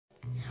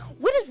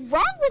What is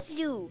wrong with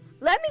you?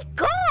 Let me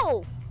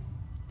go!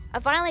 A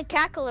violent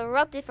cackle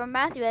erupted from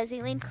Matthew as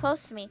he leaned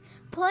close to me,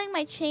 pulling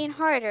my chain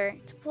harder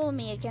to pull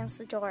me against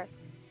the door.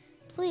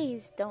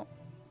 Please don't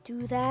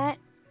do that.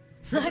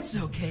 That's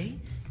okay.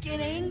 Get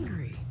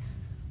angry.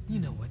 You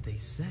know what they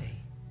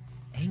say.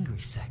 Angry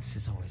sex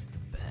is always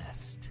the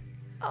best.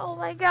 Oh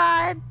my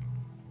god.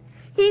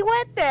 He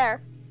went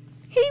there.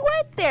 He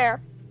went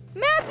there.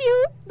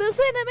 Matthew, the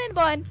cinnamon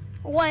bun,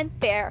 went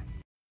there.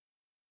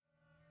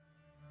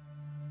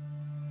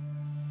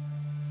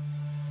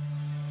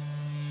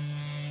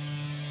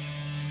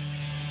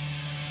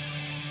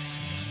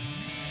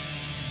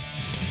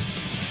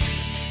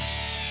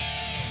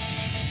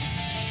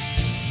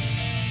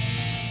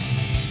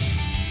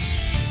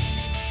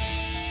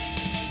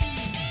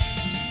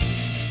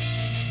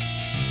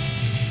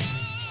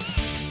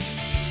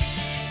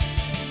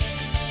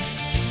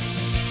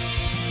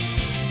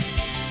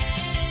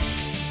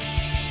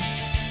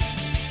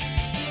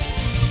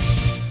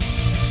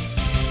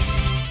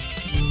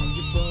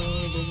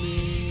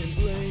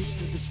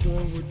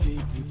 Forward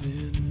deep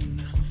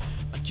within,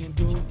 I can't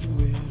go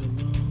through it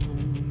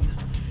alone,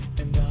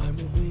 and I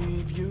won't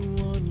leave you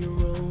on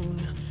your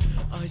own.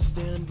 I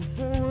stand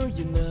before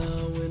you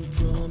now and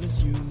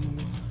promise you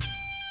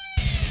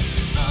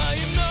I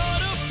am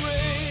not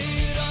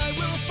afraid. I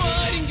will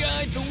fight and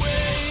guide the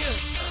way.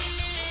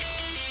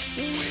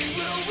 We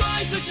will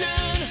rise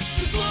again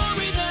to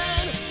glory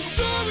then,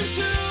 soar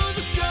into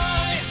the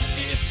sky.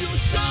 If you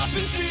stop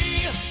and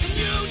see, then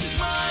you just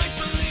might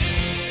believe.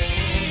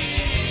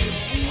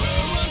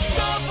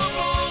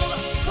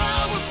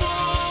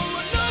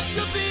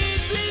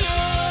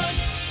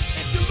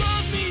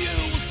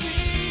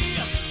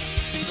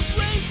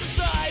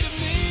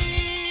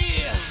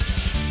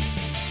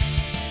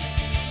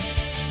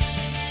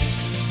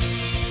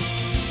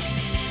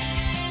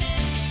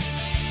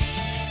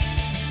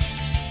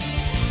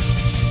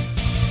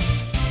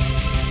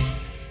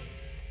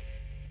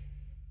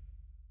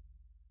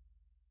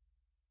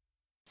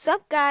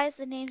 Sup guys,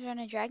 the name's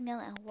Runner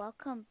Dragneel and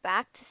welcome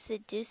back to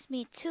Seduce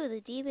Me 2, the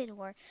Demon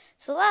War.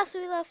 So last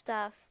we left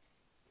off,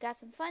 got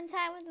some fun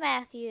time with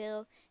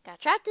Matthew,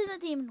 got trapped in the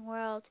demon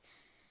world.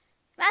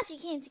 Matthew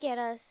came to get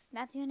us,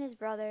 Matthew and his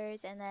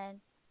brothers, and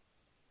then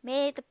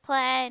made the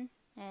plan,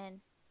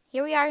 and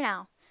here we are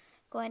now,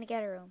 going to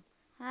get a room.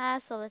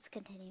 So let's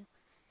continue.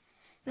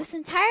 This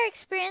entire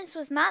experience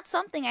was not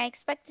something I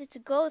expected to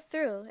go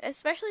through,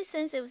 especially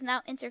since it was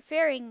now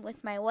interfering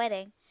with my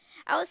wedding.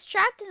 I was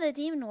trapped in the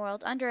demon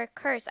world under a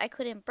curse I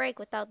couldn't break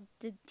without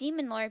the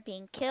demon lord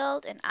being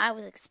killed, and I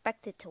was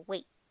expected to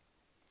wait.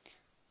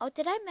 Oh,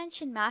 did I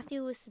mention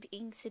Matthew was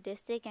being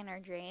sadistic in our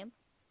dream?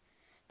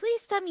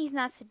 Please tell me he's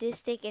not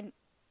sadistic in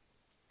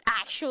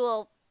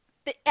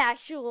the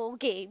actual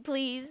game.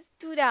 Please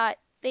do not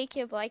make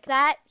him like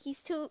that.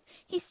 He's too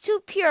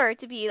pure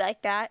to be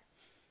like that.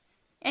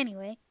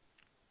 Anyway,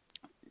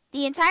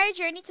 the entire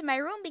journey to my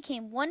room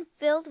became one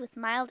filled with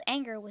mild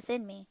anger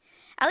within me.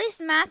 At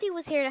least Matthew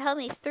was here to help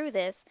me through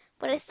this,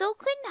 but I still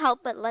couldn't help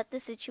but let the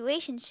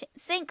situation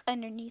sink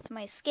underneath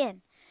my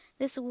skin.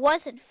 This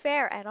wasn't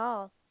fair at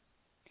all.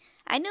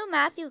 I knew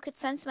Matthew could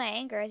sense my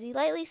anger as he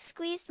lightly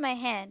squeezed my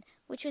hand,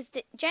 which was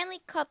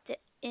gently cupped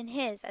in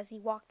his as he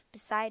walked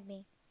beside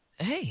me.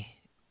 Hey,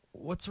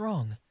 what's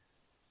wrong?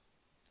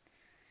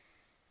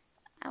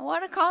 I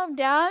want to calm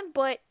down,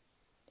 but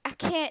I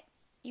can't.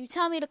 You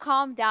tell me to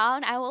calm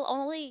down, I will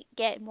only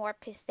get more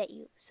pissed at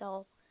you,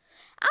 so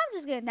I'm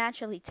just going to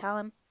naturally tell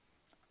him.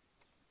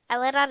 I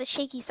let out a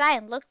shaky sigh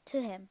and looked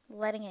to him,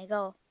 letting it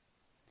go.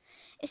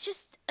 It's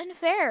just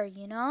unfair,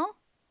 you know?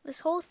 This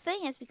whole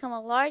thing has become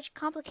a large,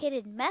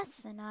 complicated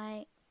mess, and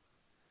I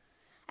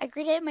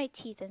gritted my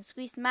teeth and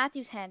squeezed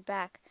Matthew's hand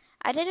back.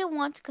 I didn't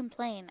want to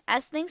complain,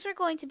 as things were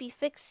going to be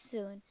fixed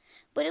soon,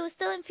 but it was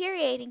still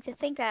infuriating to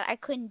think that I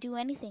couldn't do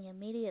anything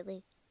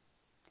immediately.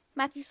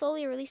 Matthew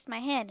slowly released my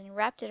hand and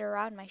wrapped it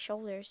around my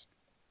shoulders.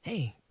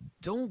 Hey,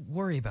 don't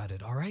worry about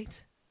it,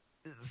 alright?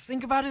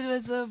 Think about it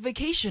as a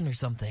vacation or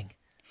something.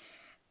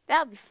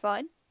 That'll be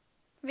fun.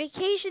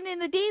 Vacation in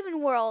the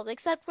demon world,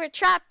 except we're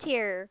trapped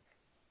here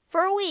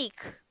for a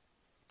week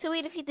till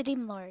we defeat the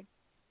demon lord.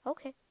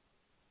 Okay.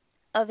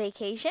 A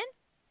vacation?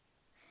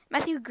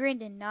 Matthew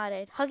grinned and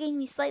nodded, hugging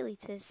me slightly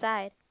to his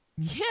side.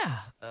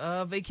 Yeah,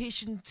 a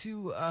vacation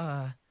to,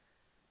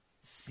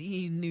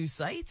 see new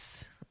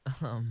sights?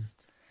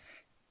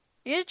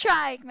 You're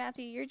trying,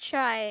 Matthew, you're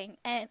trying,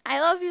 and I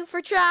love you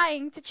for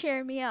trying to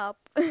cheer me up.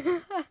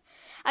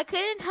 I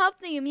couldn't help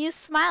the amused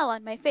smile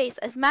on my face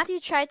as Matthew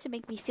tried to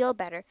make me feel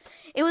better.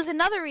 It was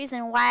another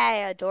reason why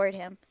I adored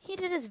him. He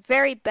did his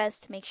very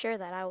best to make sure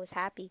that I was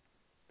happy.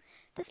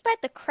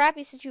 Despite the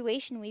crappy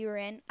situation we were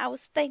in, I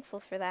was thankful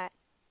for that.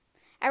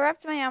 I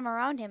wrapped my arm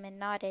around him and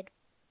nodded.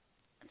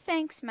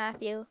 Thanks,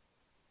 Matthew.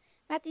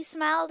 Matthew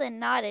smiled and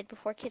nodded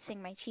before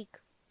kissing my cheek.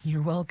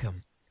 You're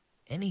welcome.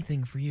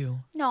 Anything for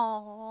you.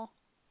 No,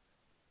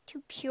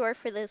 too pure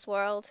for this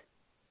world,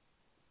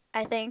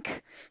 I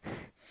think.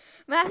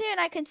 Matthew and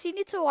I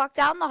continued to walk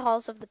down the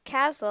halls of the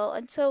castle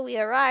until we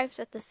arrived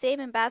at the same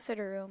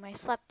ambassador room I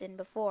slept in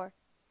before.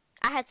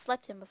 I had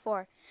slept in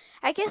before.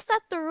 I guess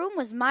that the room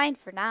was mine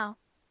for now.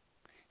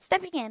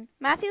 Stepping in,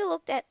 Matthew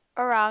looked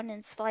around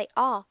in slight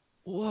awe.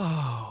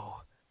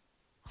 Whoa.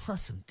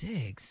 Awesome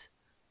digs.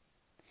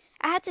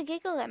 I had to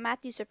giggle at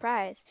Matthew's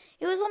surprise.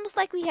 It was almost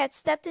like we had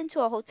stepped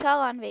into a hotel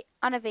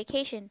on a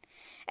vacation,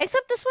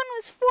 except this one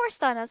was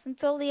forced on us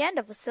until the end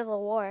of a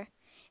civil war.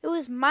 It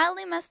was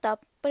mildly messed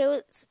up, but it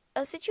was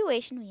a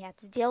situation we had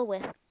to deal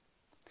with.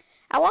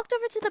 I walked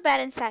over to the bed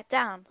and sat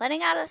down,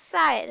 letting out a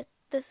sigh,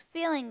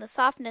 feeling the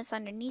softness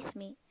underneath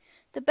me.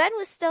 The bed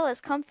was still as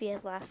comfy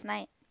as last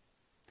night.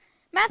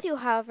 Matthew,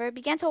 however,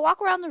 began to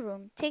walk around the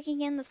room,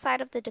 taking in the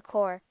sight of the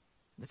decor.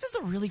 This is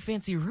a really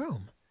fancy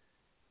room.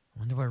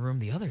 Wonder what room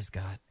the others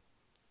got.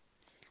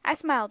 I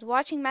smiled,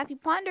 watching Matthew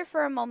ponder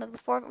for a moment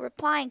before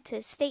replying to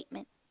his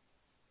statement.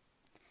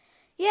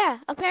 Yeah,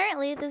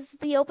 apparently this is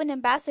the open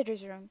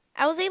ambassador's room.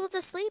 I was able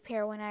to sleep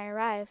here when I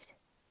arrived.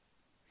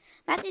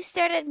 Matthew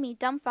stared at me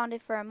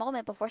dumbfounded for a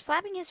moment before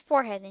slapping his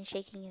forehead and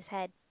shaking his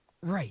head.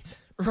 Right.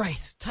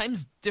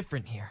 Time's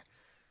different here.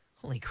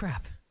 Holy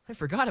crap, I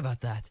forgot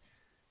about that.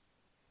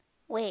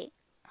 Wait,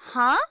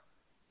 huh?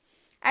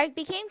 I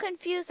became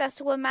confused as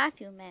to what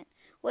Matthew meant.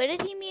 What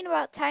did he mean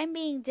about time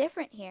being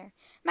different here?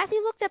 Matthew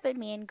looked up at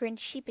me and grinned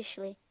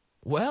sheepishly.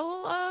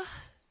 Well,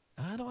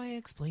 how do I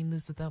explain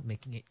this without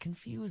making it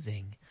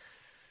confusing?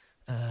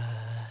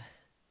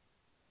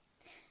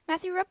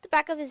 Matthew rubbed the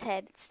back of his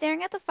head,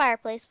 staring at the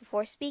fireplace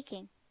before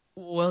speaking.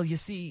 Well, you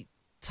see,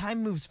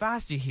 time moves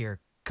faster here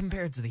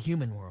compared to the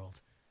human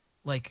world.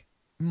 Like,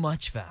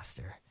 much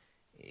faster.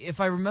 If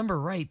I remember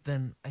right,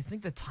 then I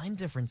think the time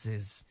difference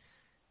is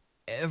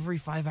every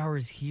 5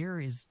 hours here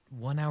is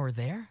 1 hour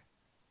there?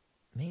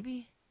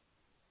 Maybe?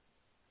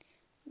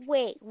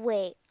 Wait,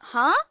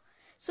 huh?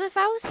 So if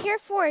I was here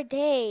for a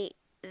day,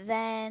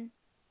 then...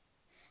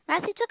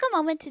 Matthew took a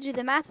moment to do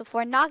the math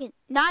before nodding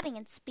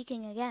and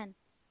speaking again.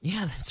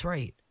 Yeah, that's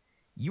right.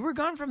 You were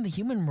gone from the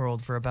human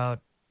world for about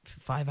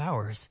 5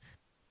 hours.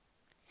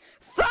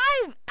 5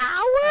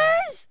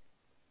 hours?!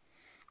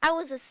 I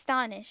was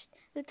astonished.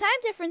 The time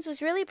difference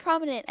was really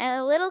prominent and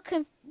a little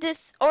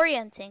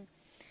disorienting.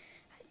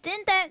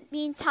 Didn't that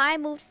mean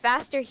time moved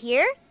faster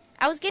here?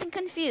 I was getting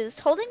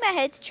confused, holding my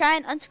head to try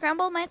and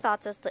unscramble my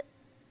thoughts as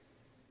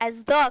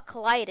the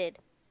collided.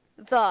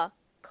 The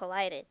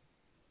collided.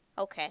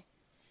 Okay.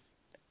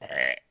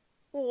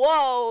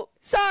 Whoa,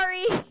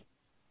 sorry.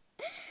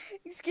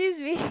 Excuse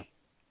me.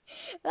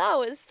 That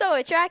was so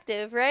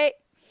attractive, right?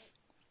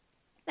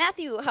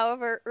 Matthew,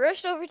 however,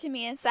 rushed over to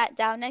me and sat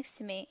down next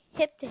to me,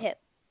 hip to hip.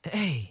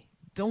 Hey,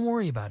 don't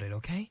worry about it,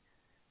 okay?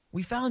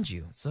 We found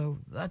you, so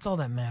that's all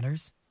that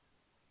matters.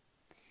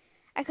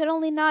 I could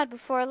only nod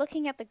before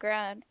looking at the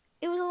ground.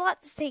 It was a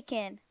lot to take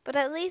in, but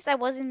at least I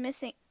wasn't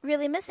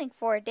really missing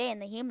for a day in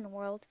the human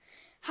world.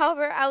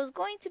 However, I was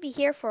going to be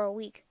here for a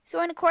week,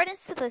 so in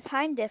accordance to the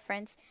time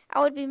difference,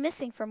 I would be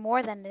missing for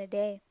more than a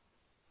day.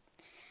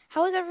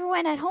 How was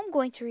everyone at home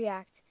going to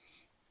react?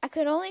 I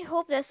could only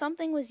hope that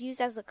something was used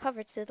as a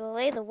cover to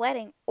delay the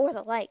wedding or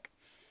the like.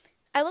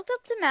 I looked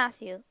up to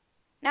Matthew,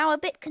 now a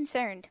bit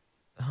concerned.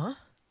 Huh?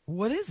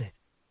 What is it?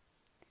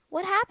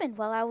 What happened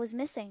while I was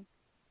missing?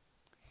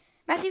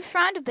 Matthew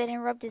frowned a bit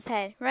and rubbed his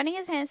head, running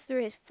his hands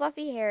through his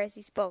fluffy hair as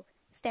he spoke,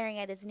 staring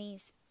at his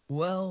knees.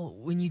 Well,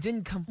 when you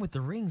didn't come with the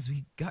rings,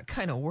 we got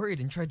kind of worried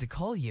and tried to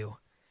call you.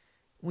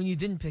 When you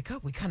didn't pick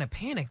up, we kind of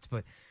panicked,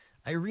 but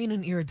Irene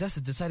and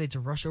Iridessa decided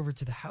to rush over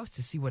to the house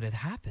to see what had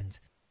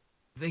happened.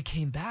 They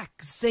came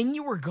back, saying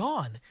you were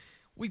gone.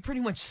 We pretty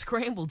much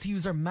scrambled to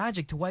use our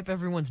magic to wipe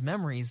everyone's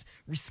memories,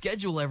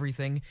 reschedule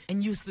everything,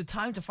 and use the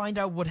time to find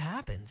out what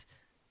happened.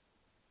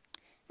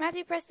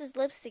 Matthew pressed his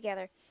lips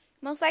together,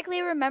 most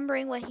likely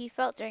remembering what he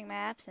felt during my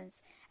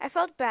absence. I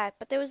felt bad,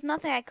 but there was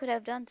nothing I could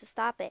have done to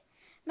stop it.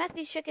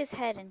 Matthew shook his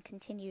head and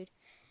continued.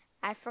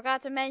 I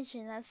forgot to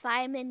mention that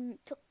Simon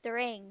took the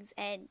rings,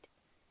 and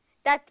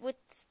that's what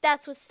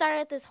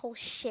started this whole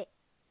shit.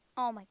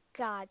 Oh my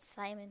God,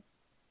 Simon.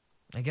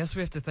 I guess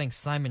we have to thank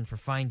Simon for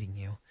finding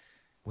you.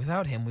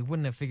 Without him, we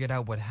wouldn't have figured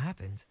out what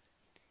happened.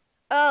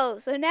 Oh,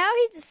 so now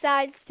he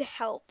decides to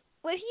help.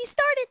 But he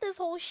started this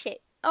whole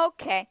shit.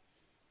 Okay.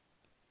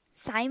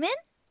 Simon?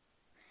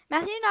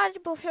 Matthew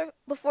nodded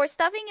before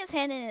stuffing his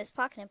hand in his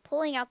pocket and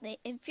pulling out the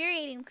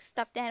infuriating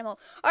stuffed animal.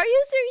 Are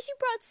you serious? You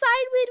brought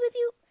Sidewid with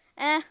you?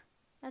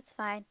 That's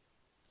fine.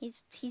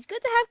 He's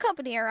good to have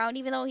company around,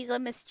 even though he's a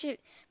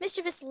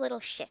mischievous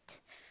little shit.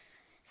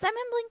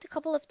 Simon blinked a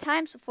couple of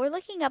times before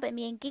looking up at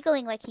me and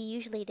giggling like he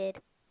usually did.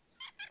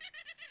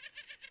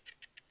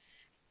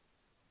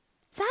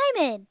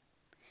 Simon!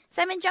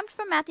 Simon jumped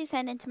from Matthew's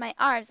hand into my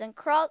arms and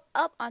crawled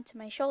up onto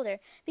my shoulder,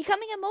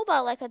 becoming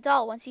immobile like a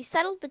doll once he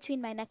settled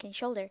between my neck and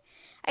shoulder.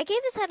 I gave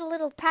his head a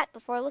little pat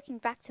before looking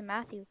back to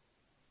Matthew.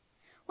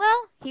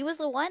 Well, he was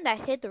the one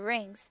that hid the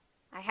rings.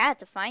 I had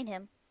to find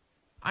him.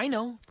 I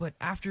know, but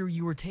after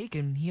you were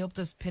taken, he helped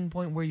us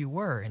pinpoint where you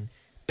were, and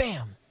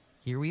bam!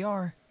 Here we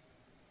are.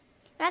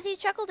 Matthew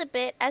chuckled a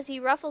bit as he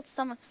ruffled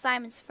some of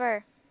Simon's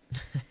fur.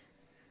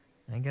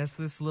 I guess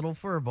this little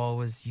furball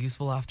was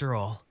useful after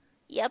all.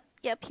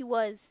 Yep, he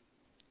was.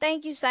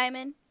 Thank you,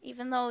 Simon.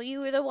 even though you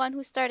were the one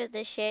who started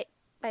this shit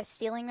by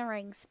stealing the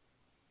rings.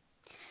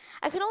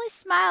 I could only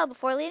smile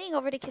before leaning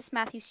over to kiss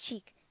Matthew's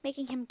cheek,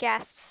 making him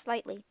gasp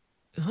slightly.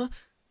 Huh?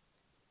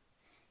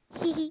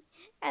 Hee,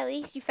 at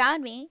least you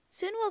found me.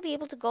 Soon we'll be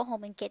able to go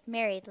home and get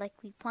married like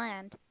we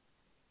planned.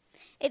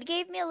 It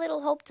gave me a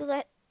little hope to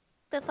let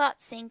the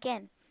thought sink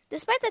in.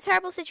 Despite the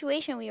terrible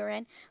situation we were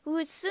in, we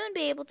would soon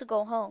be able to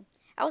go home.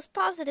 I was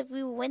positive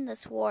we would win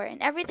this war,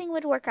 and everything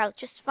would work out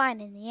just fine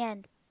in the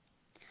end.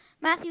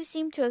 Matthew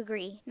seemed to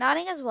agree,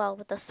 nodding as well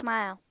with a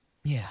smile.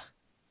 Yeah.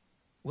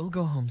 We'll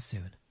go home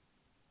soon.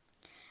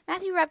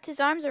 Matthew wrapped his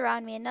arms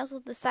around me and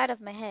nuzzled the side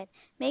of my head,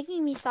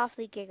 making me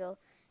softly giggle.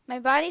 My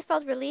body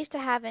felt relieved to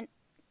have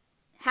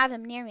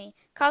him near me,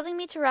 causing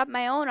me to wrap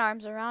my own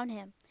arms around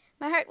him.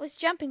 My heart was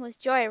jumping with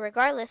joy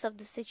regardless of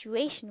the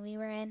situation we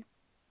were in.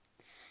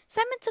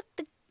 Simon took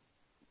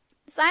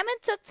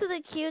to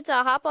the cue to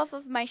hop off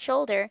of my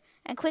shoulder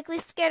and quickly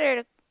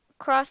skittered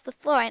across the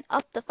floor and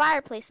up the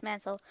fireplace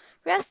mantel,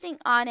 resting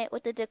on it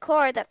with the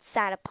decor that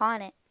sat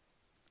upon it.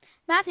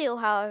 Matthew,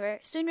 however,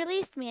 soon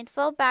released me and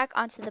fell back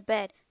onto the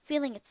bed,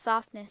 feeling its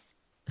softness.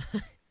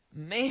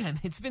 Man,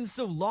 it's been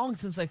so long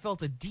since I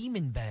felt a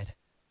demon bed.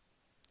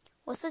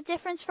 What's the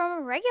difference from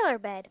a regular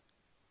bed?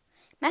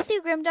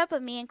 Matthew grinned up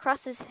at me and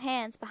crossed his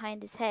hands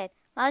behind his head,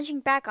 lounging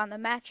back on the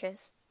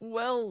mattress.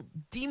 Well,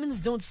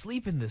 demons don't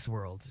sleep in this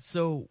world,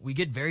 so we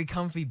get very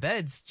comfy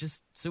beds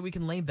just so we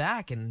can lay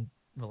back and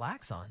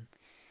relax on.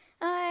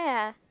 Oh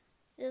yeah,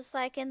 just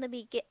like in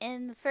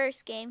the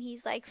first game,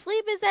 he's like,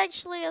 sleep is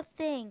actually a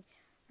thing.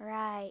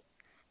 Right.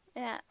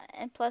 Yeah,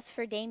 and plus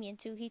for Damien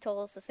too, he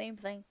told us the same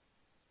thing.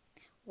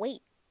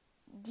 Wait,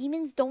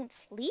 demons don't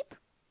sleep?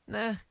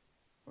 Nah,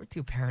 we're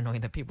too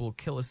paranoid that people will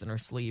kill us in our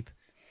sleep.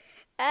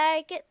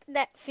 I get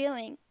that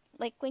feeling,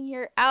 like when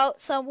you're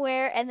out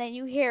somewhere and then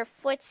you hear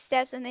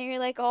footsteps and then you're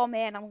like, oh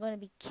man, I'm gonna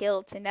be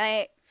killed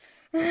tonight.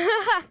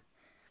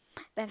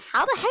 Then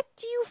how the heck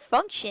do you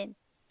function?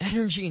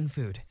 Energy and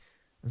food.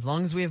 As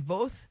long as we have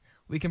both,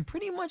 we can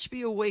pretty much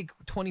be awake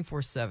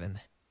 24/7.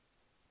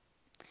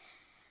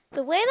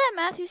 The way that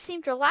Matthew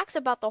seemed relaxed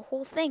about the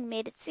whole thing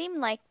made it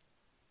seem liked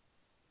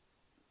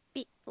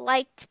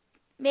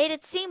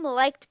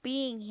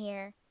being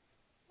here.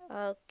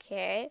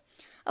 Okay.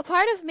 A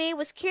part of me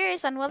was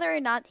curious on whether or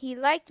not he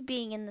liked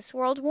being in this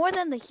world more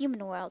than the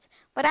human world,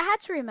 but I had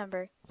to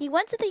remember, he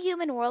went to the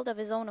human world of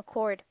his own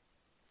accord.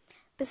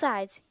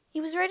 Besides, he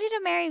was ready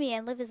to marry me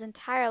and live his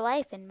entire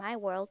life in my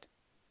world.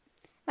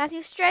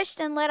 Matthew stretched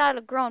and let out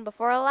a groan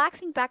before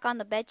relaxing back on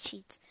the bed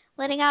sheets,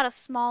 letting out a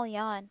small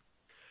yawn.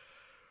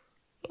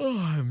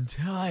 Oh, I'm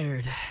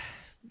tired.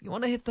 You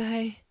want to hit the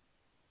hay?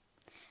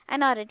 I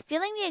nodded,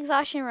 feeling the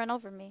exhaustion run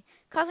over me,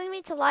 causing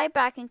me to lie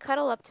back and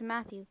cuddle up to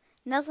Matthew,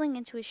 nuzzling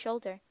into his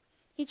shoulder.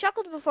 He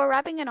chuckled before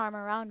wrapping an arm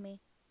around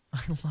me.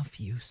 I love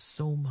you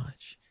so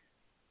much.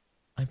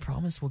 I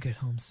promise we'll get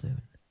home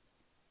soon.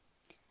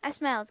 I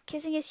smiled,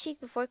 kissing his cheek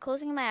before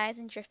closing my eyes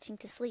and drifting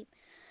to sleep.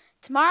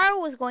 Tomorrow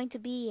was going to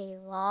be a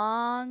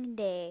long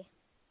day.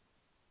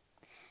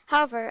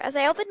 However, as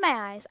I opened my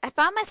eyes, I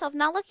found myself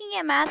not looking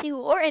at Matthew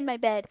or in my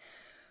bed,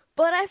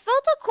 but I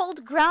felt a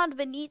cold ground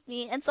beneath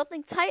me and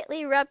something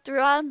tightly wrapped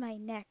around my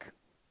neck.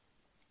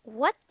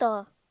 What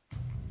the?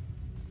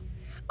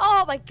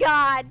 Oh my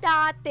god,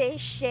 not this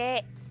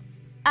shit.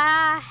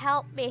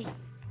 Help me.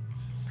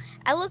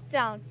 I looked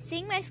down,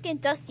 seeing my skin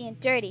dusty and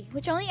dirty,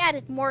 which only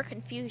added more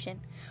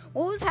confusion.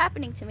 What was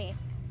happening to me?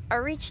 I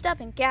reached up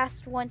and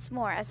gasped once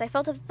more as I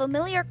felt a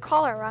familiar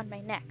collar around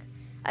my neck,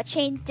 a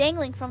chain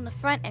dangling from the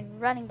front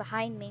and running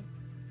behind me.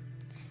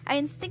 I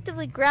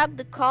instinctively grabbed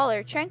the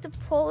collar, trying to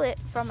pull it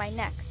from my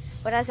neck,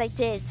 but as I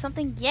did,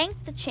 something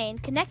yanked the chain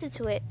connected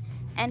to it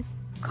and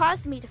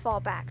caused me to fall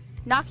back,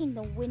 knocking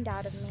the wind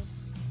out of me.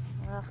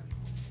 Ugh.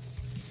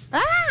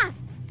 Ah!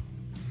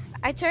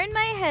 I turned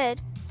my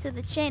head to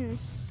the chain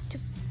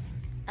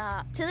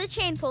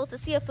pole to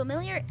see a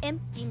familiar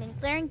imp demon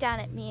glaring down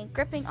at me and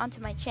gripping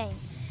onto my chain.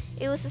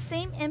 It was the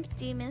same imp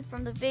demon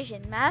from the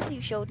vision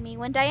Matthew showed me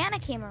when Diana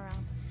came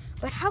around.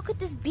 But how could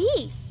this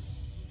be?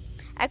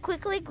 I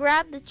quickly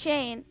grabbed the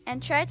chain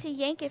and tried to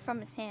yank it from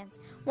his hands,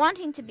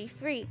 wanting to be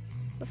free,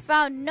 but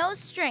found no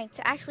strength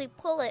to actually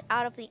pull it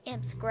out of the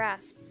imp's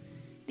grasp.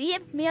 The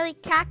imp merely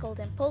cackled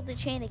and pulled the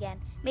chain again,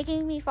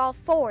 making me fall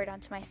forward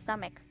onto my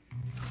stomach.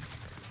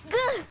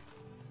 Gah!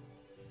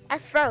 I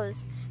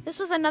froze. This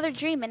was another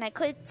dream, and I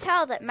could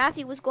tell that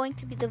Matthew was going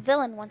to be the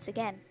villain once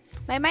again.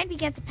 My mind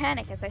began to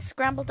panic as I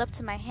scrambled up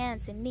to my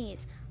hands and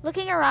knees,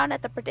 looking around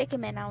at the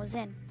predicament I was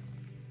in.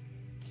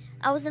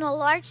 I was in a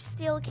large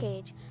steel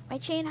cage. My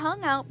chain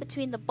hung out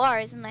between the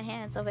bars in the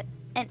hands of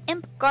an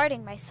imp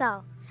guarding my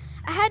cell.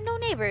 I had no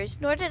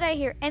neighbors, nor did I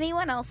hear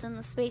anyone else in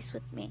the space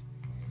with me.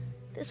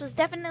 This was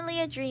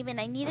definitely a dream,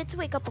 and I needed to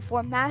wake up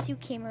before Matthew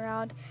came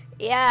around.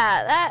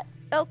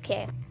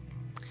 Okay.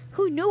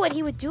 Who knew what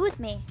he would do with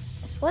me?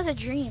 This was a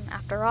dream,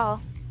 after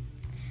all.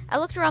 I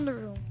looked around the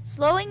room,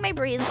 slowing my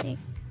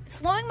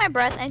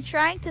breath and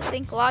trying to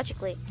think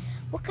logically.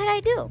 What could I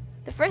do?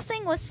 The first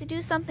thing was to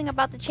do something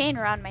about the chain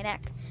around my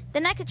neck.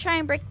 Then I could try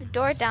and break the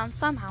door down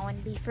somehow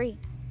and be free.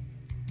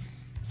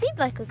 Seemed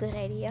like a good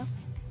idea.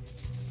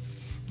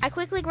 I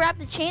quickly grabbed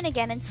the chain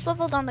again and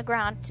swiveled on the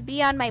ground to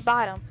be on my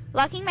bottom,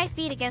 locking my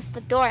feet against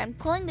the door and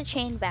pulling the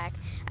chain back.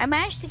 I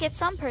managed to get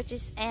some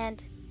purchase,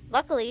 and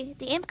luckily,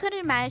 the imp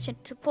couldn't manage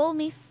to pull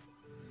me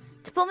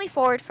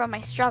forward from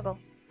my struggle.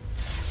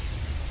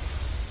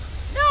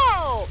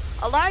 No!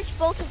 A large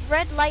bolt of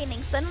red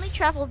lightning suddenly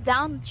traveled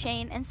down the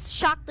chain and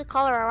shocked the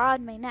collar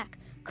around my neck,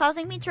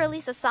 causing me to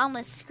release a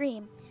soundless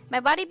scream. My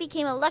body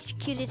became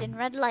electrocuted in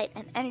red light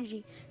and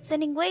energy,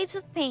 sending waves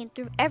of pain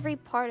through every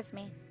part of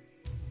me.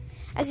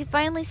 As he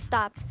finally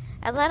stopped,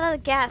 I let out a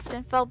gasp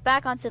and fell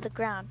back onto the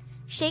ground,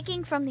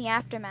 shaking from the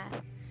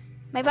aftermath.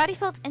 My body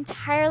felt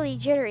entirely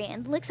jittery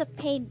and licks of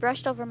pain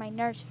brushed over my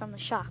nerves from the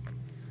shock.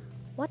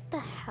 What the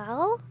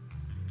hell?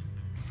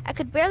 I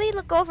could barely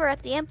look over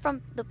at the imp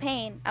from the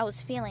pain I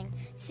was feeling,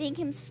 seeing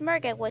him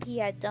smirk at what he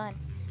had done.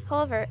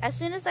 However, as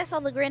soon as I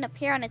saw the grin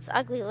appear on its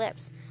ugly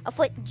lips, a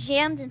foot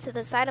jammed into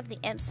the side of the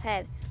imp's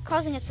head,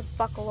 causing it to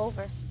buckle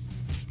over.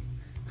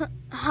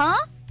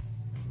 Huh?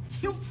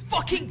 You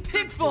fucking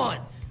pig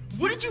fawn!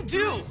 What did you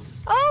do?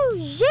 Oh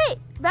shit!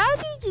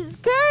 Matthew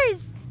just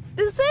cursed!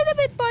 The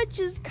cinnamon bunch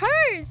is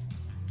cursed!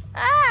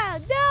 Ah,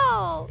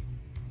 no!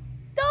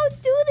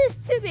 Don't do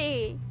this to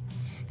me!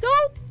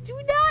 Do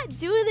not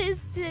do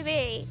this to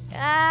me!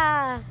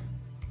 Ah!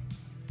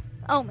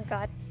 Oh my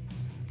god.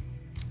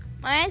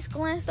 My eyes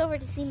glanced over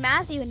to see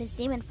Matthew in his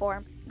demon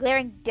form,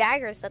 glaring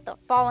daggers at the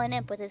fallen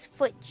imp with his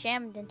foot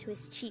jammed into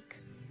his cheek.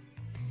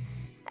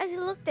 As he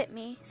looked at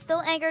me,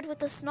 still angered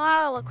with a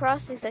snarl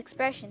across his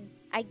expression,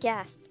 I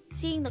gasped,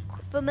 seeing the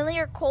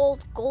familiar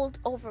cold gold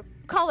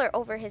color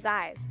over his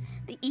eyes.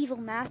 The evil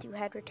Matthew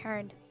had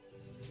returned.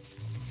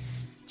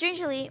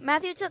 Gingerly,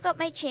 Matthew took up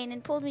my chain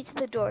and pulled me to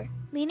the door,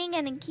 leaning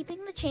in and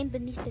keeping the chain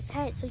beneath his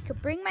head so he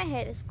could bring my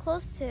head as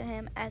close to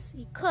him as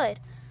he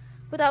could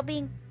without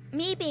me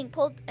being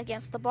pulled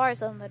against the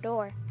bars on the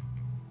door.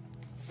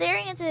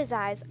 Staring into his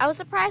eyes, I was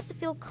surprised to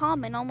feel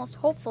calm and almost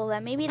hopeful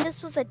that maybe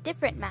this was a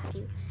different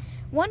Matthew,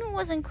 one who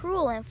wasn't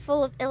cruel and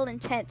full of ill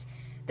intent.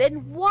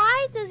 Then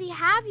why does he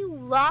have you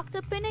locked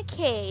up in a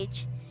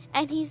cage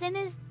and he's in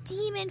his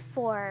demon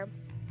form?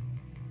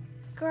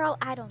 Girl,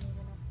 I don't even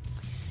know.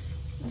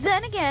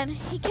 Then again,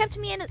 he kept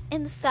me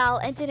in the cell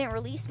and didn't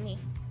release me.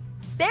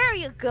 There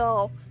you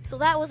go! So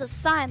that was a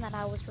sign that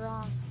I was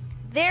wrong.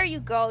 There you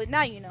go,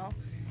 now you know.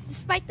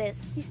 Despite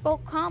this, he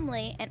spoke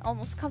calmly and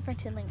almost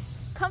comfortingly.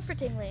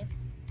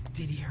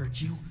 Did he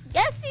hurt you?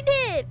 Yes, he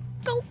did!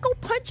 Go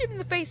punch him in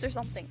the face or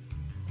something.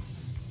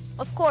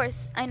 Of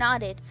course, I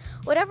nodded.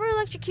 Whatever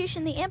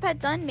electrocution the imp had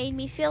done made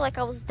me feel like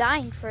I was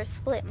dying for a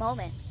split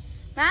moment.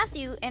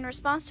 Matthew, in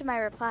response to my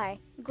reply,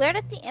 glared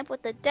at the imp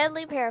with a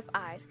deadly pair of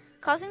eyes,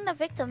 causing the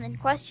victim in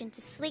question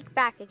to slink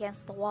back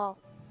against the wall.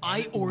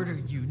 I order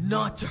you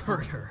not to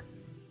hurt her.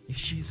 If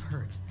she's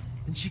hurt,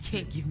 then she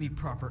can't give me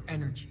proper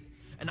energy,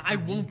 and I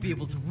won't be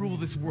able to rule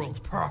this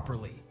world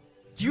properly.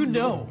 Do you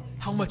know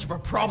how much of a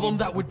problem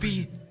that would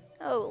be?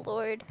 Oh,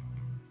 Lord.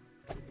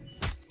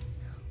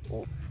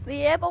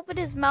 The imp opened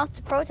his mouth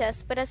to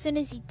protest, but as soon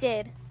as he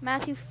did,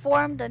 Matthew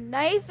formed a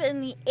knife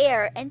in the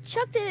air and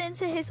chucked it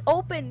into his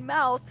open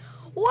mouth.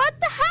 What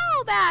the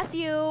hell,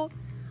 Matthew?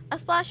 A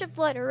splash of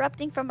blood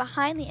erupting from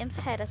behind the imp's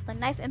head as the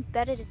knife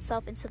embedded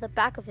itself into the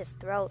back of his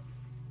throat.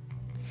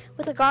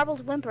 With a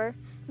garbled whimper,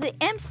 the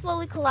imp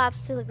slowly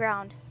collapsed to the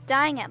ground,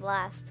 dying at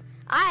last.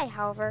 I,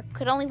 however,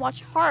 could only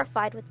watch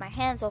horrified with my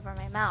hands over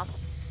my mouth.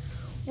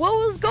 What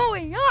was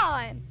going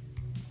on?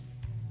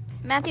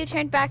 Matthew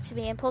turned back to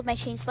me and pulled my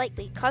chain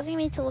slightly, causing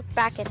me to look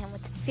back at him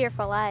with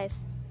fearful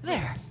eyes.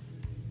 There.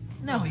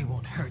 Now he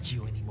won't hurt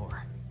you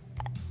anymore.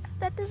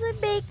 That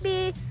doesn't make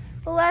me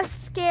less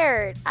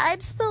scared.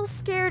 I'm still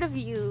scared of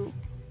you.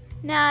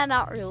 Nah,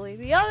 not really.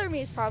 The other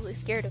me is probably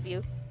scared of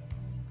you.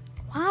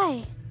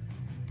 Why?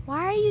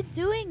 Why are you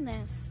doing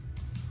this?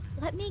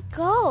 Let me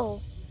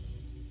go.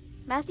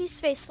 Matthew's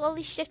face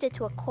slowly shifted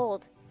to a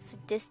cold,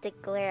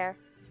 sadistic glare.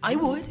 I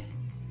would.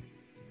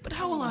 But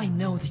how will I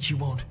know that you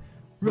won't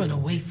run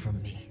away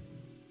from me?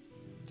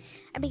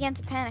 I began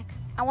to panic.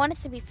 I wanted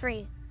to be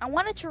free. I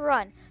wanted to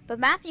run, but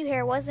Matthew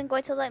here wasn't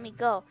going to let me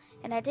go,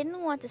 and I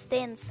didn't want to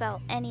stay in the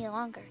cell any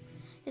longer.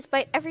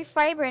 Despite every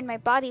fiber in my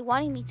body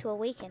wanting me to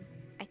awaken,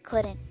 I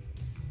couldn't.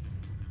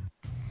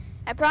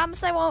 I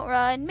promise I won't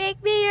run.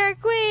 Make me your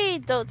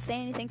queen! Don't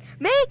say anything.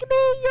 Make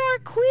me your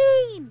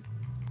queen!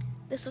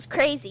 This was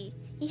crazy.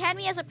 He had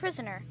me as a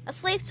prisoner, a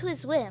slave to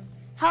his whim.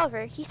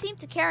 However, he seemed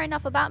to care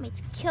enough about me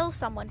to kill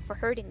someone for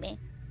hurting me.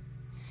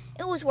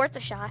 It was worth a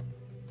shot.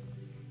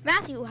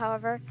 Matthew,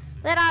 however,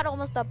 let out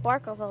almost a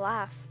bark of a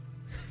laugh.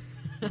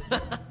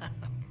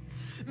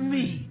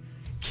 Me,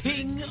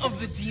 king of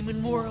the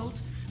demon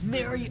world,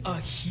 marry a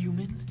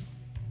human?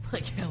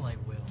 Like hell I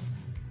will.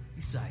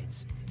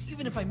 Besides,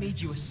 even if I made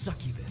you a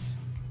succubus,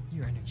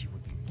 your energy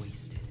would be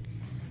wasted.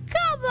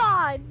 Come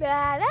on,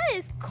 man. That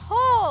is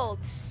cold.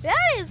 That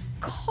is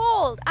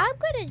cold. I'm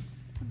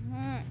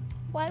gonna...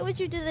 Why would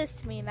you do this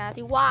to me,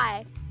 Matthew?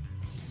 Why?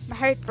 My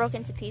heart broke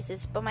into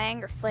pieces, but my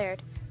anger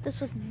flared. This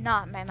was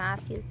not my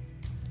Matthew.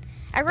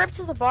 I ripped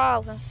to the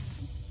balls and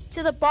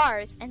to the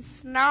bars and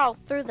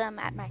snarled through them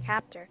at my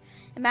captor,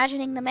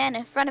 imagining the man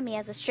in front of me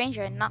as a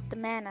stranger and not the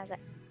man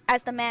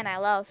as the man I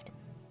loved.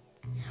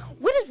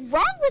 "What is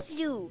wrong with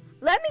you?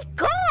 Let me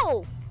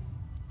go!"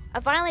 A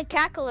violent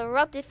cackle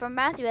erupted from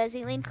Matthew as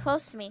he leaned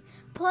close to me,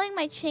 pulling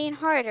my chain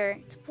harder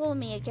to pull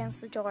me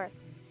against the door.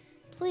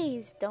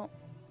 "Please don't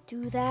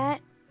do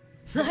that."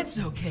 That's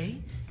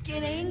okay.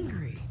 Get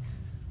angry.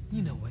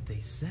 You know what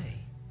they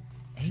say.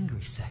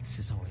 Angry sex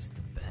is always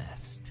the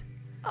best.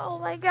 Oh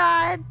my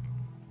god.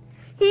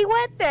 He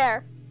went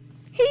there.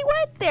 He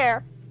went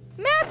there.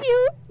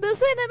 Matthew, the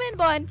cinnamon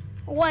bun,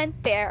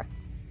 went there.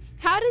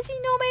 How does he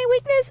know my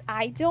weakness?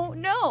 I don't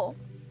know.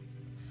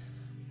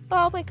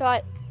 Oh my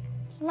god.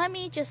 Let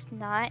me just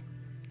not.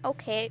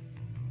 Okay.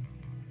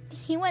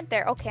 He went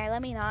there. Okay,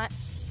 let me not.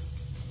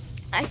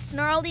 I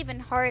snarled even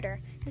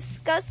harder,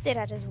 disgusted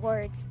at his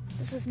words.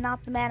 This was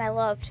not the man I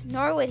loved,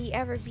 nor would he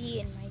ever be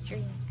in my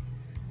dreams.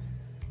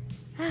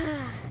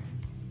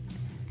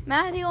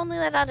 Matthew only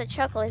let out a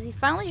chuckle as he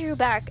finally drew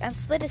back and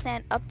slid his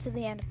hand up to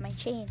the end of my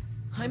chain.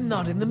 I'm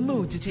not in the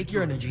mood to take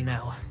your energy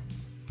now.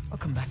 I'll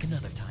come back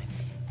another time.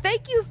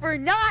 Thank you for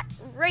not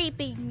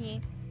raping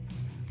me.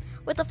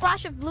 With a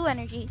flash of blue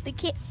energy, the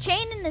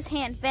chain in his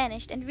hand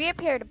vanished and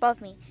reappeared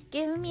above me,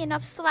 giving me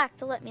enough slack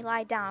to let me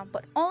lie down,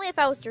 but only if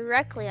I was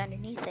directly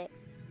underneath it.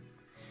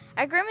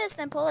 I grimaced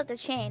and pulled at the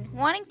chain,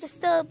 wanting to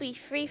still be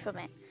free from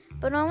it,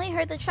 but only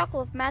heard the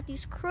chuckle of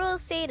Matthew's cruel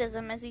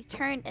sadism as he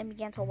turned and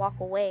began to walk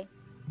away.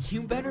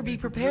 You better be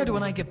prepared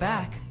when I get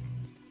back.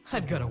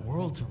 I've got a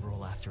world to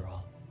rule after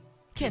all.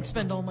 Can't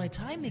spend all my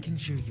time making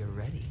sure you're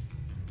ready.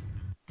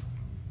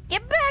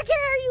 Get back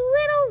here, you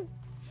little...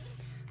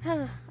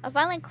 A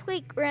violent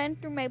quake ran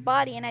through my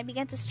body and I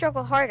began to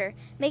struggle harder,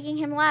 making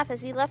him laugh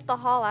as he left the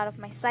hall out of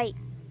my sight.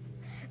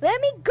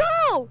 Let me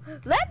go!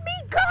 Let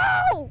me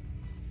go!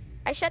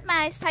 I shut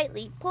my eyes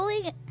tightly,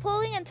 pulling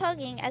and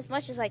tugging as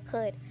much as I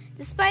could.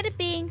 Despite it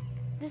being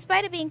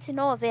to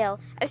no avail,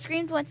 I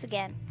screamed once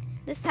again,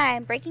 this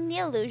time breaking the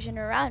illusion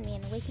around me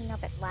and waking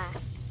up at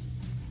last.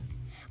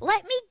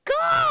 Let me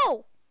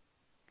go!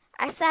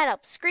 I sat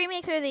up,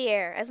 screaming through the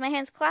air, as my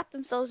hands clapped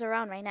themselves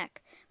around my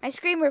neck. My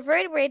scream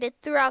reverberated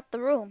throughout the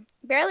room,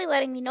 barely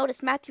letting me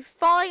notice Matthew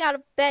falling out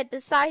of bed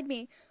beside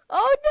me.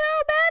 Oh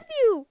no,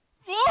 Matthew!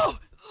 Oh!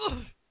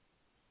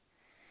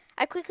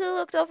 I quickly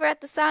looked over at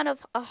the sound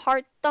of a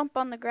hard thump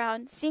on the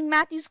ground, seeing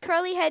Matthew's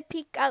curly head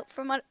peek out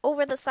from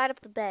over the side of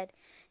the bed.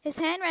 His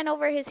hand ran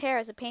over his hair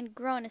as a pained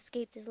groan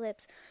escaped his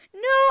lips.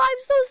 No, I'm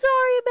so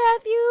sorry,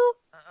 Matthew!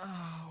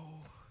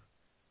 Oh.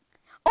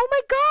 Oh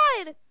my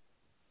god!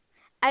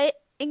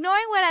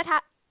 Ignoring what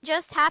had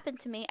just happened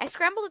to me, I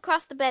scrambled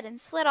across the bed and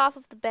slid off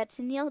of the bed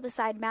to kneel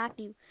beside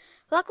Matthew.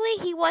 Luckily,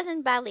 he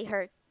wasn't badly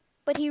hurt,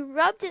 but he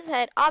rubbed his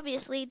head,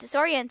 obviously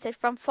disoriented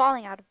from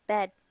falling out of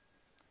bed.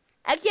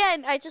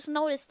 Again, I just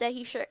noticed that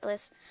he's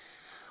shirtless.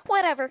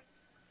 Whatever.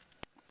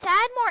 To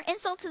add more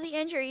insult to the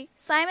injury,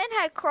 Simon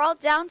had crawled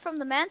down from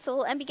the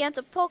mantel and began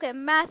to poke at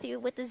Matthew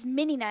with his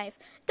mini knife.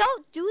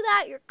 Don't do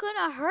that, you're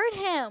gonna hurt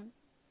him.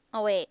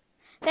 Oh wait.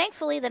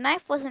 Thankfully, the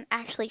knife wasn't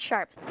actually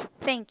sharp.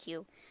 Thank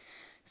you.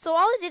 So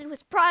all it did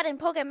was prod and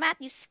poke at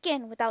Matthew's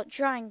skin without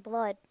drawing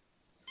blood.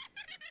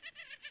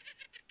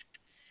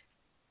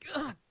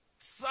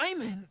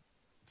 Simon!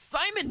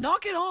 Simon,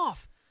 knock it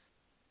off!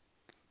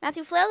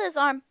 Matthew flailed his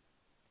arm,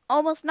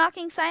 almost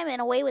knocking Simon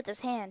away with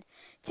his hand.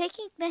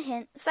 Taking the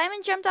hint,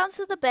 Simon jumped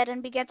onto the bed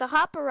and began to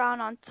hop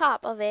around on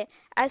top of it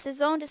as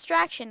his own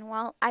distraction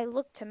while I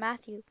looked to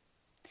Matthew.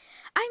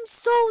 I'm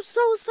so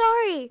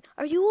sorry.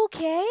 Are you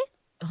okay?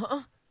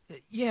 Huh?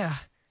 Yeah.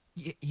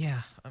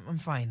 Yeah, I'm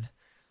fine.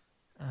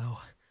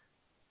 Oh.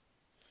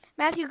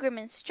 Matthew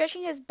grimaced,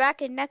 stretching his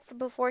back and neck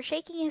before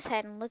shaking his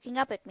head and looking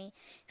up at me,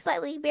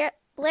 slightly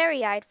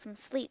blurry-eyed from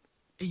sleep.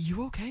 Are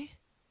you okay?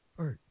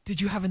 Or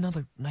did you have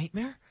another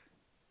nightmare?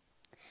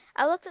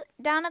 I looked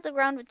down at the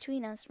ground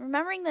between us,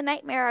 remembering the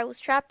nightmare I was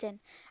trapped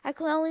in. I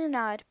could only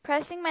nod,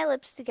 pressing my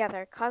lips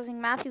together, causing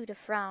Matthew to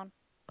frown.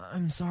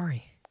 I'm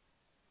sorry.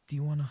 Do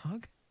you want a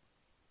hug?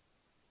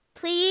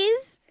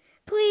 Please?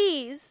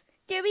 Please.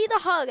 Give me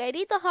the hug. I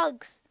need the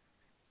hugs.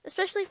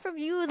 Especially from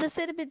you, the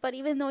cinnamon bun,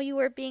 even though you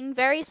were being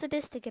very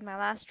sadistic in my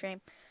last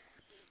dream.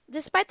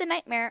 Despite the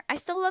nightmare, I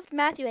still loved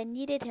Matthew and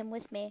needed him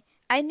with me.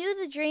 I knew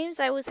the dreams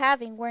I was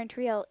having weren't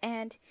real,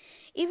 and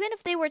even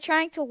if they were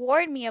trying to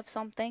warn me of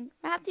something,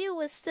 Matthew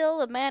was still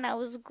the man I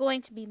was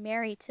going to be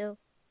married to.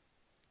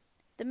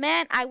 The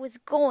man I was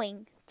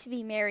going to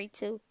be married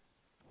to.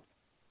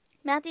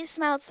 Matthew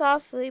smiled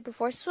softly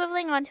before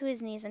swiveling onto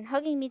his knees and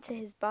hugging me to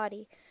his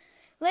body.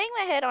 Laying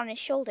my head on his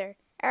shoulder,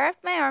 I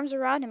wrapped my arms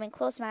around him and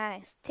closed my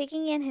eyes,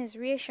 taking in his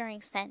reassuring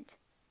scent.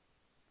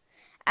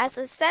 As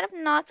a set of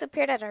knocks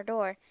appeared at our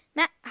door,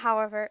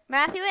 however,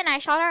 Matthew and I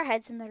shot our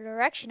heads in the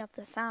direction of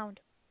the sound.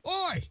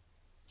 Oi!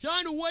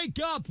 Time to wake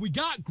up! We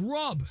got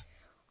grub!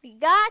 We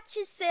got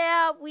you,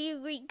 Sam.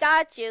 We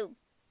got you.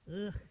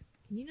 Ugh,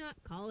 can you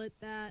not call it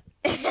that?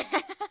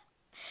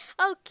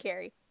 Oh,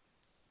 Carrie.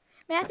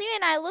 Matthew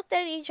and I looked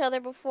at each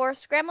other before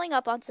scrambling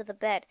up onto the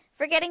bed,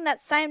 forgetting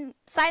that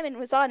Simon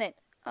was on it.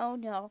 Oh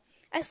no.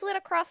 I slid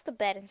across the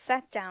bed and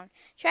sat down,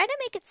 trying to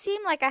make it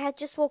seem like I had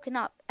just woken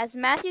up, as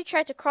Matthew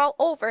tried to crawl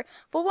over,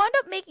 but wound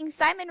up making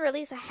Simon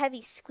release a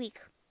heavy squeak.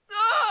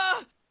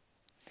 Ah!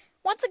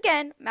 Once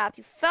again,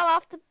 Matthew fell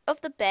off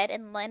the bed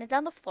and landed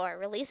on the floor,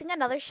 releasing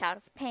another shout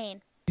of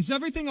pain. Is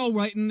everything all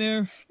right in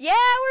there? Yeah,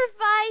 we're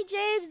fine,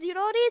 James. You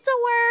don't need to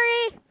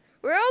worry.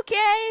 We're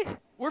okay.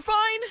 We're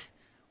fine.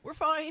 We're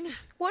fine.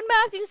 One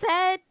Matthew's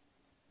head.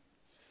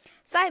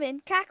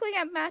 Simon, cackling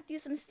at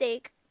Matthew's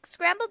mistake,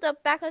 scrambled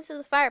up back onto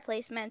the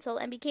fireplace mantel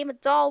and became a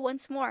doll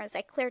once more as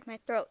I cleared my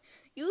throat.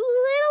 You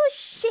little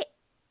shit,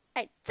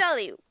 I tell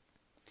you.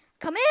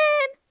 Come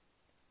in.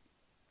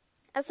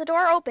 As the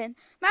door opened,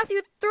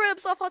 Matthew threw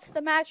himself onto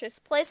the mattress,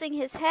 placing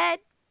his head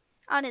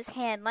on his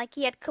hand like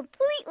he had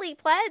completely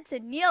planned to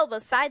kneel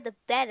beside the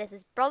bed as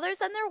his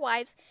brothers and their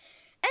wives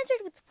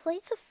entered with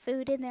plates of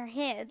food in their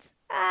hands.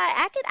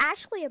 I could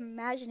actually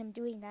imagine him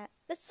doing that.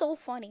 That's so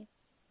funny.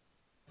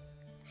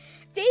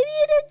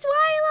 Damien and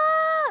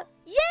Twyla!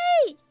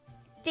 Yay!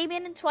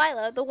 Damien and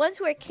Twyla, the ones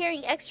who were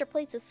carrying extra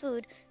plates of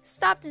food,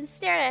 stopped and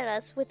stared at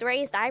us with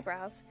raised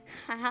eyebrows.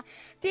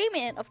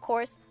 Damien, of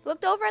course,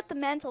 looked over at the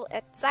mantel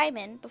at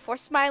Simon before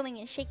smiling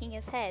and shaking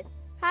his head,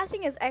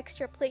 passing his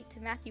extra plate to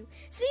Matthew.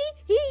 See?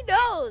 He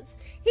knows!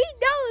 He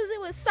knows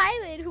it was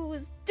Simon who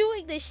was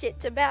doing this shit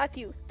to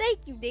Matthew. Thank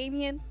you,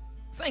 Damien.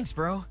 Thanks,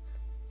 bro.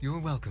 You're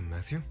welcome,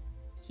 Matthew.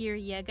 Here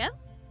you go.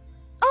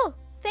 Oh,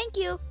 thank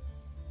you.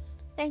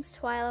 Thanks,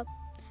 Twyla.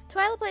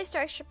 Twyla placed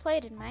her extra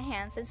plate in my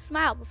hands and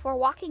smiled before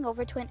walking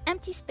over to an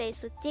empty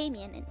space with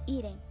Damien and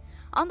eating.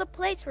 On the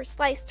plates were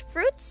sliced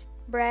fruits,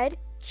 bread,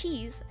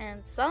 cheese,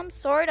 and some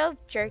sort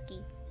of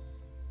jerky.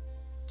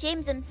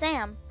 James and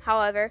Sam,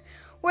 however,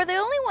 were the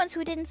only ones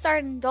who didn't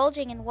start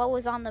indulging in what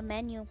was on the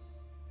menu.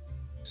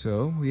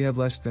 So, we have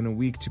less than a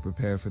week to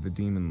prepare for the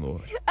Demon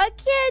Lord.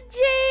 Again,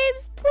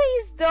 James!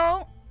 Please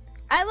don't!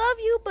 I love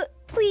you,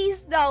 but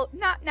please don't.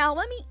 Not now.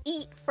 Let me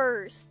eat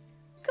first.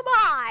 Come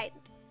on!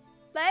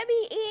 Let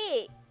me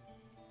eat!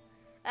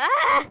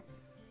 Ah!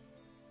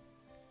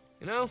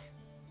 You know,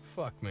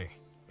 fuck me.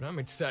 But I'm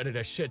excited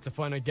as shit to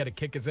finally get to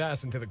kick his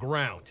ass into the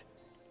ground.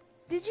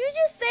 Did you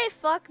just say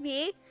fuck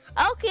me?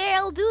 Okay,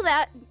 I'll do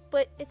that,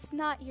 but it's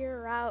not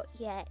your route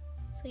yet.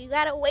 So you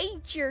gotta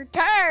wait your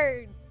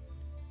turn.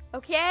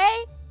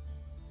 Okay?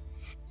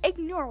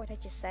 Ignore what I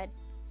just said.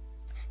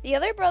 The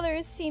other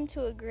brothers seemed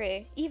to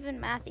agree, even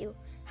Matthew.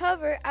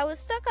 However, I was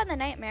stuck on the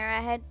nightmare I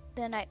had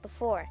the night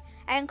before.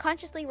 I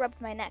unconsciously rubbed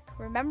my neck,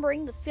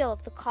 remembering the feel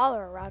of the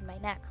collar around my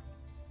neck.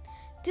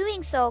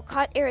 Doing so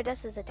caught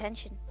Irides's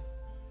attention.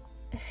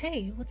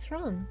 Hey, what's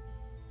wrong?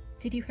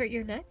 Did you hurt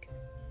your neck?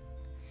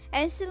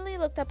 I instantly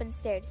looked up and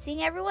stared,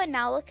 seeing everyone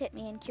now look at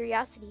me in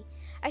curiosity.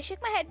 I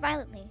shook my head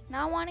violently,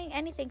 not wanting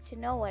anything to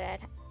know what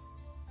had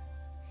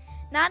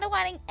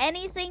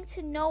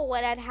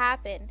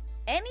happened.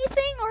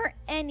 Anything or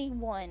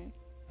anyone.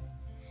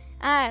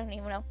 I don't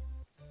even know.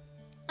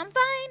 I'm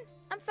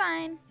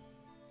fine.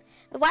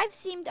 The wives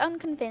seemed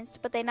unconvinced,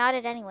 but they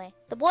nodded anyway.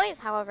 The boys,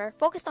 however,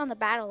 focused on the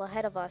battle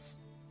ahead of us.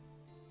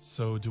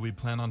 So, do we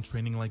plan on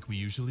training like we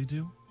usually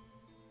do?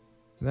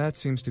 That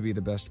seems to be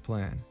the best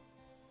plan.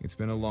 It's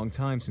been a long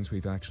time since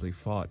we've actually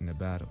fought in a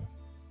battle.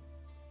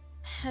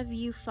 Have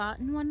you fought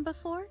in one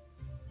before?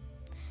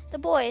 The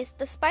boys,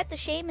 despite the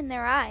shame in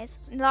their eyes,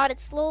 nodded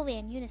slowly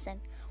in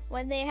unison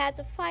when they had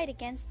to fight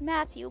against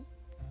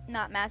Malix.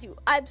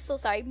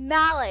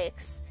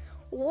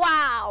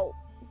 Wow,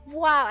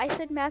 I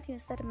said Matthew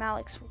instead of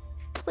Malix.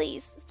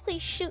 Please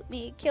shoot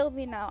me, kill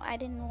me now. I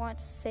didn't want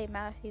to say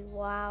Matthew,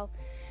 wow.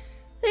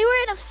 They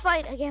were in a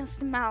fight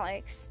against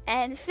Malix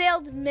and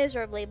failed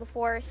miserably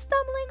before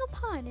stumbling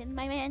upon in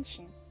my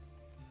mansion.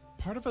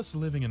 Part of us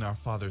living in our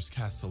father's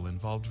castle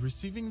involved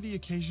receiving the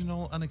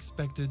occasional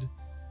unexpected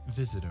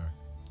visitor.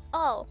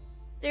 Oh,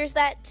 there's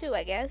that too,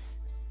 I guess.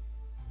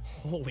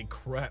 Holy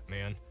crap,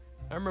 man.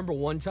 I remember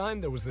one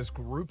time there was this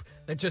group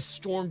that just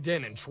stormed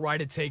in and tried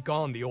to take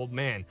on the old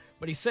man,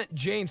 but he sent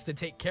James to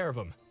take care of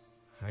him.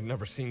 I'd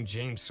never seen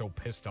James so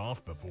pissed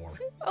off before.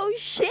 Oh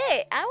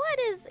shit!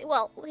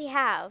 We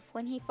have,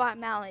 when he fought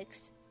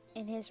Malix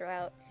in his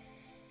route.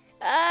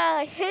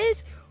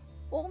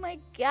 Oh my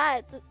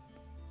god.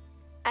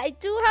 I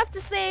do have to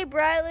say,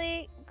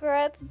 Bradley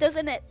Gareth does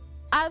an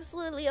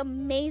absolutely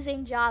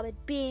amazing job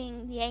at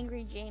being the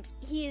angry James.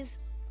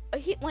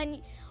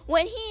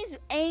 When he's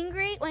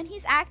angry, when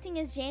he's acting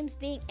as James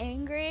being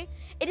angry,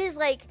 it is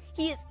like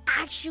he is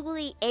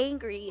actually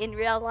angry in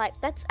real life.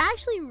 That's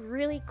actually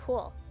really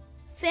cool.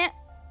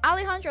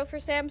 Alejandro for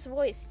Sam's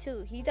voice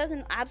too. He does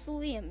an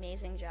absolutely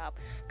amazing job.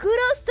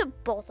 Kudos to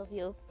both of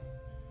you.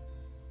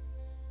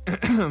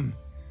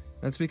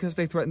 That's because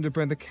they threatened to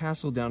burn the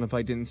castle down if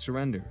I didn't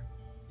surrender.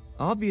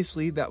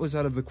 Obviously, that was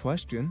out of the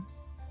question.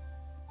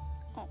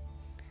 Oh.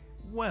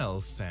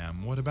 Well,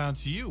 Sam, what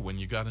about you when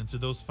you got into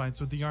those fights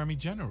with the army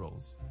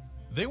generals?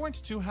 They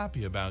weren't too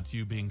happy about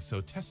you being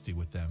so testy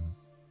with them.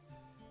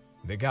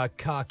 They got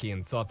cocky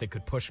and thought they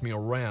could push me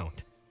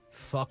around.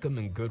 Fuck 'em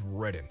and good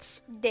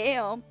riddance.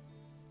 Damn.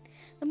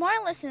 The more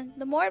I listened,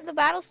 the more of the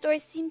battle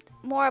stories seemed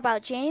more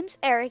about James,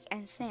 Eric,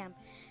 and Sam.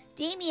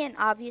 Damien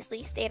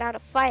obviously stayed out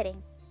of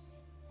fighting.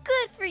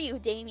 Good for you,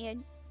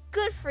 Damien.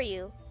 Good for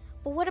you.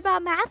 But what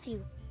about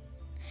Matthew?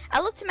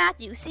 I looked to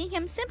Matthew, seeing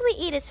him simply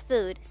eat his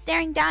food,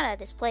 staring down at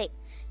his plate.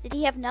 Did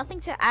he have nothing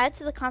to add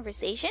to the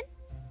conversation?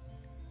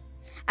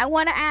 I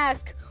want to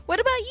ask, what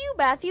about you,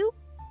 Matthew?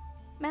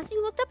 Matthew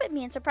looked up at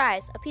me in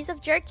surprise, a piece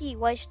of jerky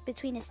wedged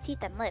between his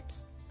teeth and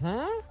lips.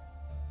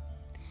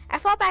 I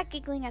fell back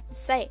giggling at the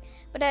sight,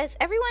 but as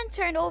everyone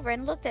turned over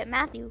and looked at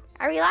Matthew,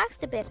 I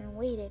relaxed a bit and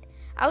waited.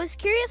 I was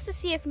curious to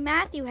see if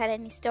Matthew had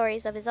any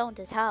stories of his own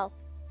to tell.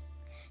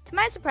 To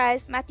my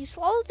surprise, Matthew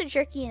swallowed the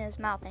jerky in his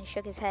mouth and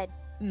shook his head.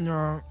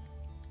 No,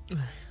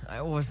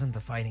 I wasn't the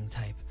fighting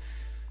type.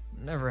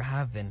 Never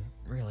have been,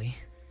 really.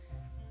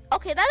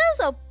 Okay, that is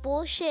a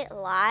bullshit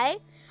lie.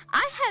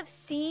 I have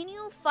seen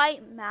you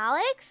fight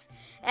Malix,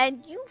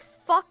 and you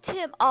fucked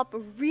him up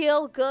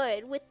real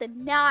good with the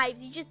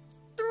knives. You just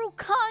threw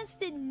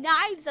constant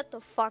knives at the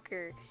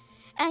fucker.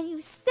 And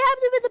you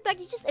stabbed him in the back,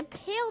 you just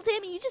impaled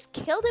him, and you just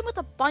killed him with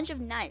a bunch of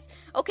knives.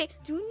 Okay,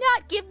 do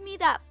not give me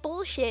that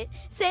bullshit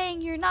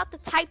saying you're not the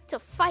type to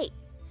fight.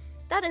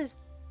 That is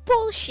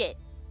bullshit.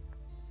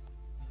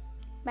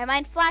 My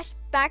mind flashed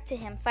back to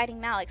him fighting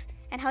Malix,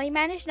 and how he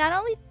managed not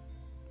only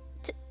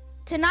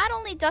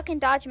duck and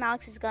dodge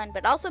Malix's gun,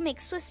 but also make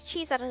Swiss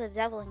cheese out of the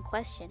devil in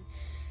question.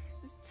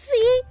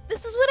 See?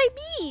 This is what I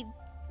mean.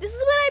 This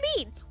is what I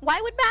mean. Why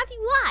would Matthew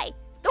lie?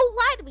 Don't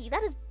lie to me.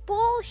 That is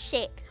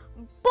bullshit.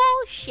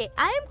 Bullshit.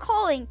 I am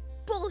calling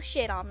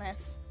bullshit on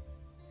this.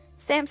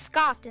 Sam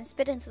scoffed and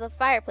spit into the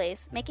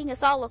fireplace, making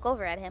us all look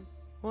over at him.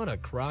 What a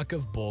crock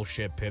of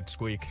bullshit,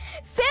 Pipsqueak.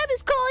 Sam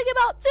is calling him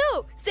out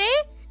too.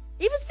 See?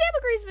 Even Sam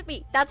agrees with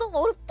me. That's a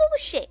load of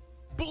bullshit.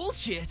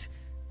 Bullshit?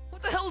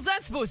 What the hell is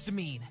that supposed to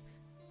mean?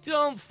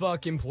 Don't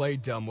fucking play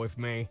dumb with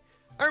me.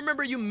 I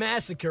remember you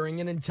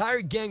massacring an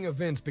entire gang of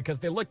Vince because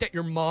they looked at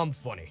your mom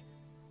funny.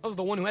 I was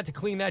the one who had to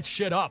clean that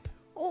shit up.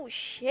 Oh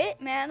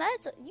shit, man,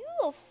 you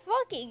a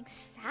fucking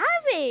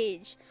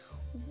savage.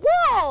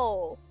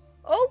 Whoa.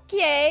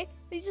 Okay.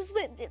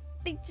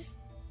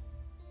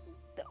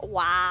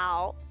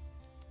 Wow.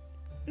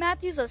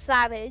 Matthew's a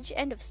savage.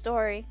 End of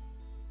story.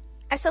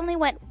 I suddenly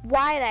went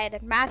wide-eyed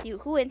at Matthew,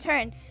 who in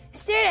turn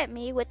stared at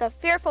me with a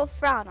fearful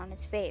frown on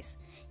his face.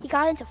 He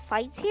got into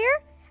fights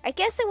here? I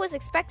guess it was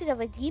expected of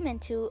a demon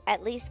to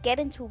at least get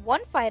into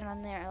one fight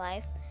on their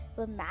life.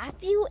 But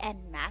Matthew and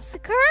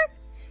Massacre?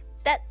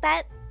 That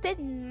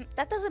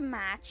doesn't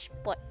match,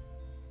 but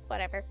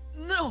whatever.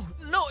 No,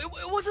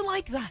 it wasn't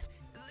like that.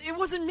 It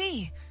wasn't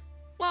me.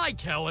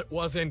 Like hell it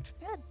wasn't.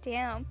 God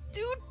damn.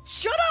 Dude,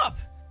 shut up!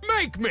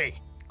 Make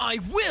me! I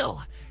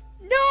will!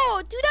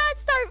 No, do not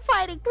start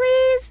fighting,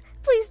 please.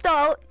 Please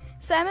don't.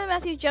 Sam and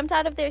Matthew jumped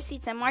out of their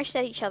seats and marched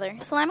at each other,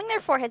 slamming their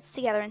foreheads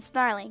together and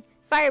snarling,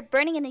 fire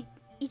burning in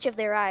each of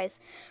their eyes.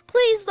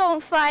 Please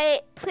don't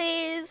fight,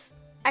 please.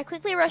 I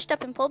quickly rushed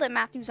up and pulled at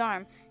Matthew's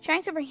arm,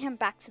 trying to bring him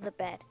back to the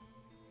bed.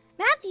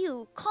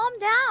 Matthew, calm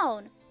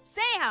down.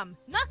 Sam,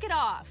 knock it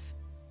off.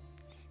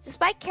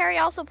 Despite Carrie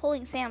also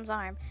pulling Sam's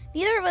arm,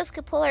 neither of us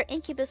could pull our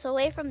incubus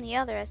away from the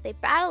other as they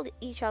battled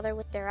each other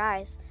with their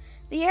eyes.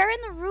 The air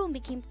in the room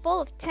became full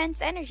of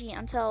tense energy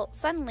until,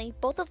 suddenly,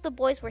 both of the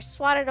boys were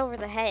swatted over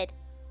the head.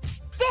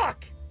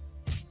 Fuck!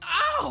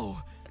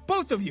 Ow!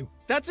 Both of you!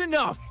 That's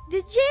enough!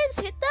 Did James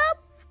hit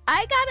them?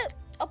 I gotta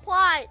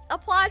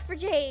applaud for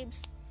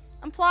James.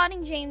 I'm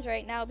applauding James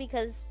right now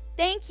because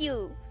thank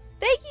you.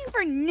 Thank you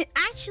for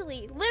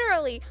actually,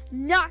 literally,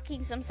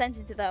 knocking some sense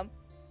into them.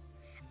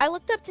 I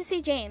looked up to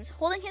see James,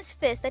 holding his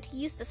fist that he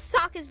used to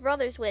sock his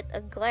brothers with a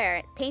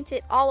glare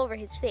painted all over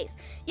his face.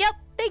 Yep,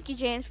 thank you,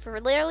 James,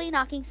 for literally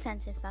knocking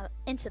sense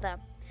into them.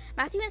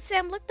 Matthew and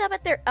Sam looked up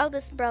at their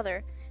eldest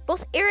brother,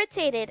 both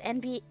irritated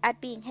at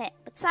being hit,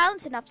 but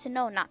silent enough to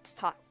know not to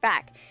talk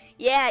back.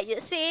 Yeah, you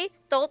see?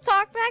 Don't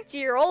talk back to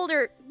your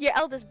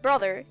eldest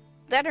brother.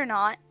 Better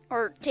not,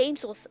 or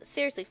James will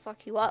seriously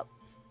fuck you up.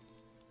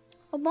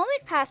 A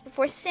moment passed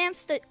before Sam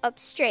stood up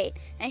straight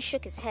and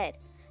shook his head,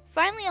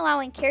 finally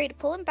allowing Carrie to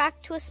pull him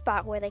back to a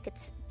spot where they could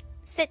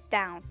sit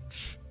down.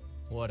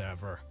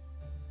 Whatever.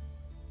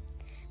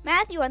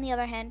 Matthew, on the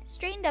other hand,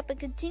 straightened up and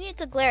continued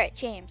to glare at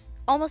James,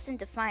 almost in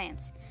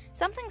defiance.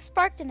 Something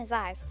sparked in his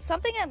eyes,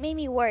 something that made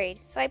me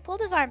worried, so I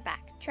pulled his arm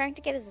back, trying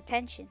to get his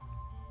attention.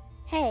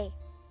 Hey,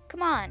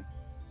 come on.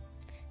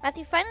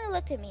 Matthew finally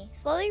looked at me,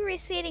 slowly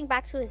receding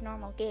back to his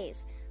normal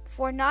gaze,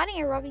 before nodding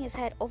and rubbing his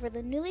head over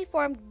the newly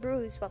formed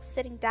bruise while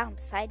sitting down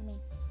beside me.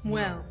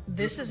 Well,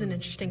 this is an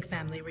interesting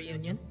family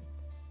reunion.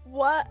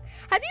 What?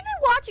 Have you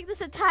been watching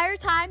this entire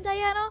time,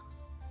 Diana?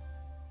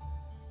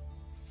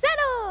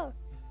 Settle!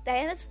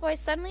 Diana's voice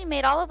suddenly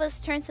made all of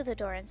us turn to the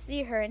door and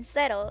see her and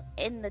Settle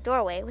in the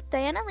doorway, with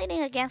Diana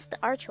leaning against the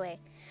archway.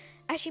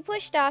 As she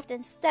pushed off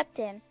and stepped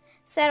in,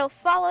 Settle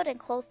followed and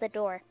closed the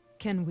door.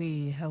 Can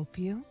we help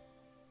you?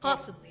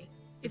 Possibly,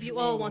 if you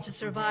all want to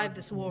survive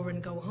this war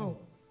and go home.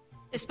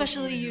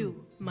 Especially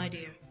you, my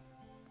dear.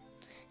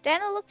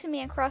 Diana looked at me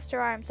and crossed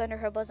her arms under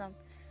her bosom.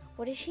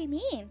 What does she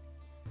mean?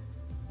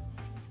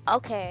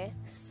 Okay,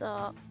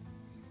 so...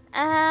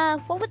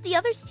 what would the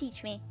others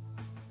teach me?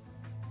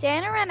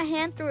 Diana ran a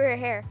hand through her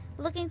hair,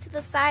 looking to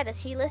the side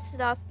as she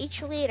listed off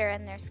each leader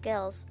and their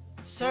skills.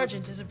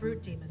 Sergeant is a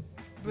brute demon,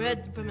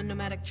 bred from a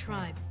nomadic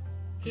tribe.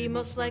 He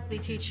most likely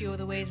teach you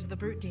the ways of the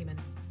brute demon,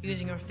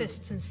 using your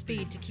fists and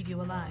speed to keep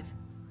you alive.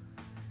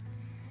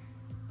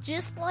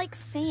 Just like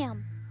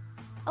Sam.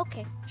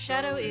 Okay.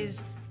 Shadow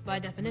is, by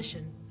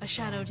definition, a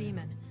shadow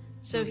demon,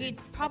 so he'd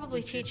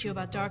probably teach you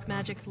about dark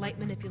magic, light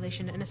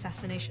manipulation, and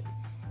assassination.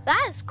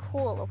 That is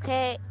cool,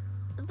 okay?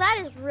 That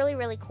is really,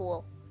 really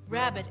cool.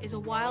 Rabbit is a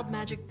wild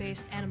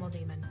magic-based animal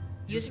demon,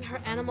 using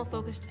her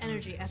animal-focused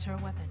energy as her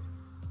weapon.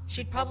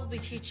 She'd probably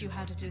teach you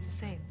how to do the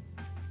same.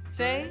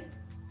 Fae?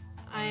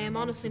 I am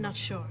honestly not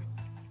sure.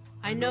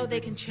 I know they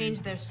can change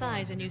their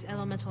size and use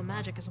elemental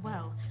magic as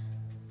well,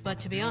 but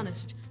to be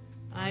honest,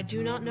 I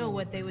do not know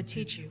what they would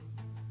teach you.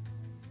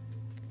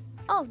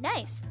 Oh,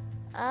 nice.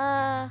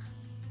 Well,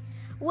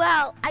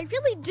 I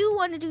really do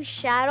want to do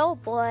Shadow,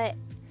 but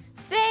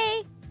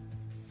Faye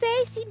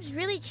seems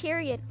really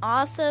cheery and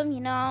awesome,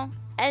 you know?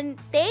 And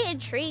they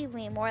intrigue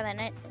me more than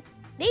it.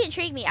 They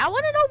intrigue me. I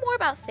want to know more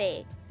about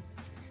Faye.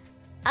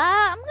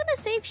 I'm gonna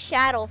save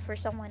Shadow for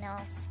someone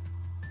else.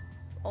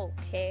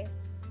 Okay.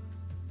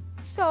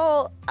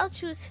 So, I'll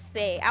choose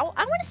Faye. I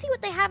want to see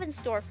what they have in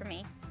store for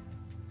me.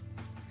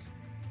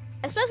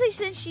 Especially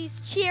since she's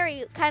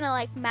cheery, kind of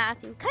like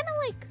Matthew. Kind of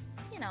like,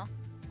 you know.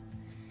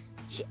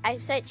 I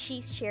said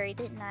she's cheery,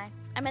 didn't I?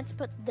 I meant to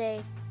put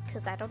they,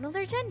 because I don't know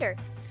their gender.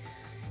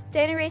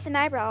 Diana raised an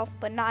eyebrow,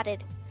 but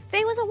nodded.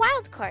 Faye was a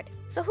wild card,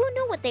 so who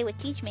knew what they would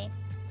teach me?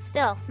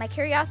 Still, my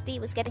curiosity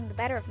was getting the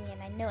better of me,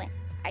 and I knew it.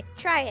 I'd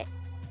try it.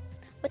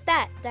 With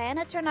that,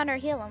 Diana turned on her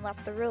heel and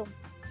left the room.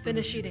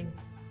 Finish eating.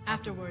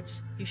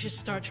 Afterwards, you should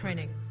start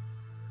training.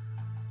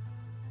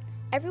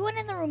 Everyone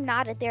in the room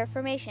nodded their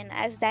affirmation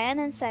as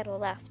Diana and Seto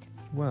left.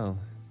 Well,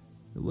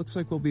 it looks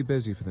like we'll be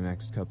busy for the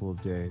next couple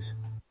of days.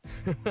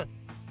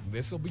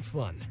 This'll be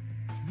fun.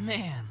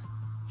 Man,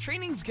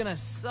 training's gonna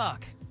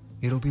suck.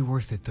 It'll be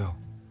worth it, though.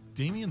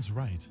 Damien's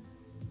right.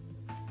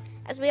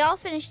 As we all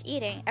finished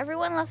eating,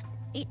 everyone left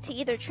to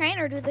either train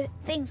or do the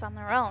things on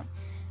their own.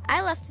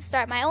 I left to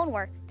start my own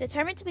work,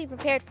 determined to be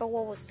prepared for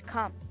what was to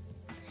come.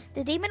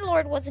 The Demon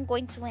Lord wasn't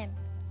going to win.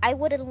 I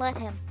wouldn't let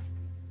him.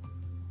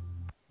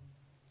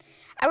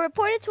 I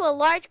reported to a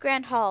large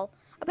grand hall.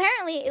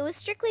 Apparently, it was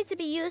strictly to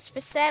be used for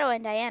Seto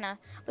and Diana,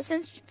 but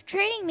since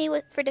training me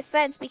for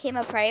defense became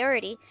a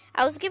priority,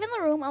 I was given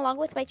the room along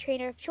with my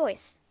trainer of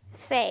choice,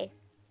 Faye.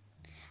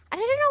 I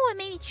didn't know what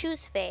made me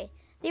choose Faye.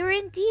 They were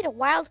indeed a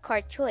wild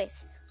card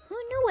choice. Who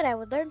knew what I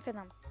would learn from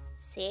them?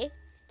 See?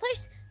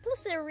 Plus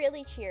they're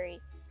really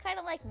cheery. Kind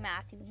of like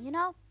Matthew, you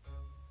know?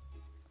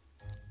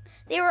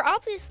 They were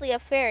obviously a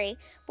fairy,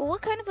 but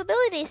what kind of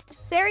abilities did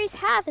fairies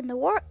have in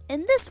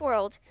this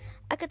world?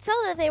 I could tell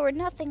that they were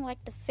nothing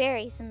like the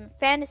fairies in the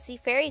fantasy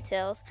fairy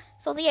tales,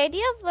 so the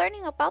idea of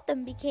learning about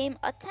them became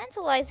a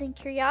tantalizing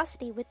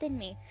curiosity within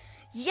me.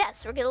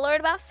 Yes, we're gonna learn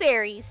about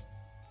fairies!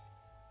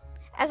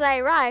 As I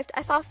arrived,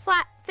 I saw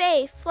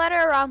Faye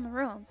flutter around the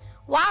room,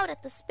 wowed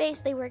at the space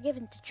they were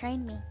given to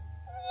train me.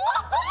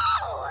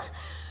 Whoa!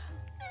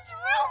 This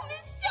room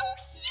is so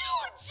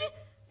huge!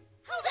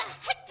 How the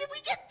heck did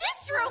we get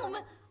this room?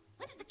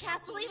 When did the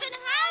castle even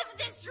have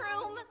this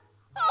room?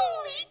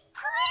 Holy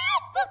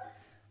crap!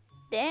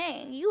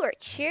 Dang, you are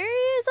cheery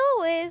as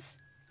always.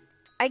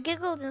 I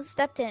giggled and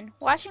stepped in,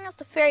 watching as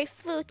the fairy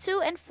flew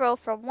to and fro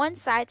from one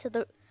side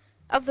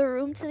of the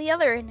room to the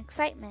other in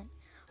excitement.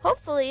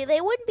 Hopefully,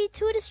 they wouldn't be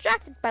too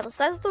distracted by the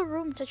size of the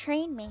room to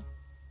train me.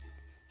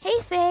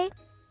 Hey, Faye.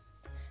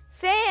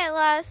 Faye at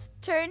last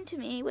turned to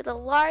me with a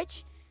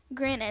large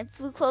grin and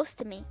flew close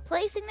to me,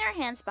 placing their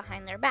hands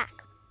behind their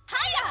back.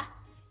 Hiya!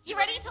 You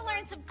ready to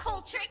learn some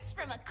cool tricks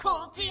from a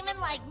cool demon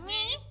like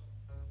me?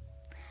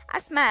 I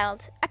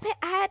smiled. I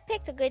had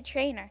picked a good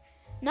trainer.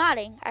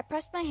 Nodding, I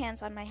pressed my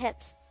hands on my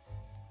hips.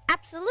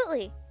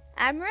 Absolutely.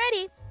 I'm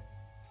ready.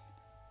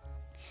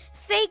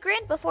 Faye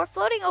grinned before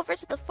floating over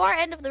to the far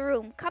end of the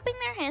room, cupping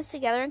their hands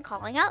together and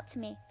calling out to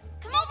me.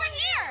 Come over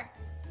here!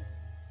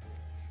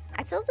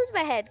 I tilted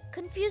my head,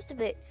 confused a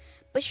bit,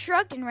 but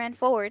shrugged and ran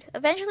forward,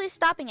 eventually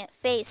stopping at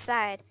Faye's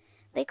side.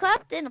 They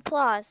clapped in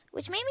applause,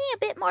 which made me a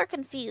bit more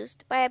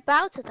confused, but I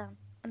bowed to them,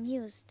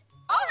 amused.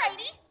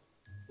 Alrighty.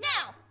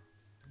 Now,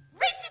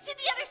 race it to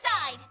the other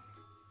side!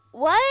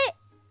 What?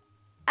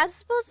 I'm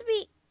supposed to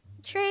be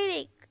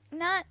trading,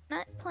 not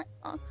playing.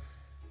 Oh.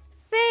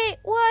 Faye,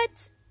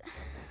 what?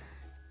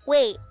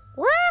 Wait,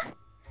 what?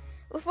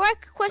 Before I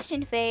could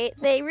question Faye,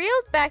 they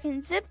reeled back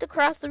and zipped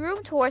across the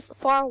room towards the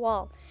far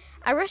wall.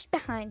 I rushed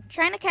behind,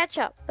 trying to catch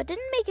up, but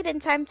didn't make it in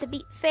time to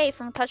beat Faye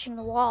from touching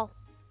the wall.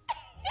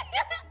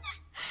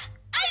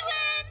 I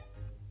win!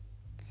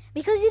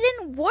 Because you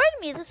didn't warn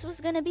me this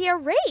was going to be a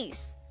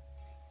race.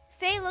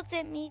 Faye looked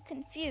at me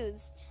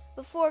confused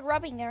before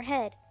rubbing their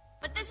head.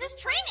 But this is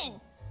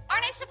training.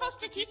 Aren't I supposed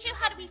to teach you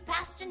how to be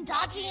fast and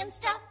dodgy and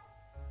stuff?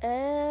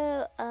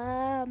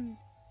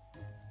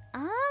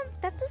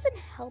 That doesn't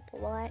help a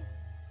lot.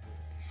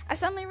 I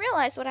suddenly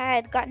realized what I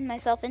had gotten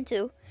myself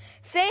into.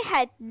 Faye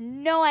had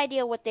no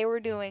idea what they were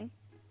doing.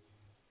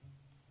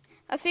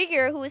 A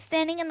figure who was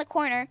standing in the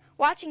corner,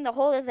 watching the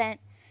whole event,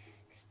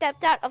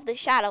 stepped out of the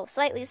shadow,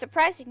 slightly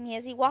surprising me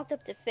as he walked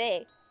up to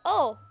Faye.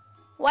 Oh,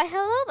 why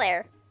hello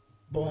there.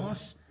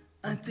 Boss,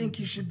 I think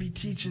you should be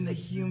teaching the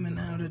human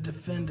how to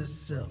defend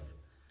herself.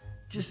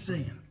 Just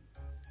saying.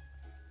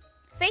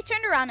 Faye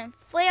turned around and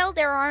flailed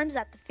their arms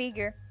at the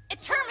figure.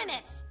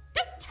 Terminus,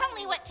 don't tell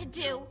me what to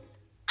do.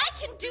 I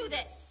can do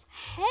this.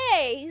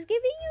 Hey, he's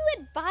giving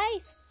you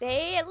advice,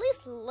 Faye. At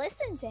least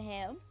listen to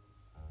him.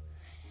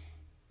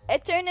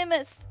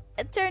 Eternimus,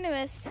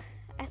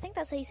 I think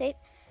that's how you say it.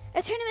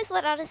 Eternimus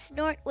let out a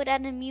snort with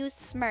an amused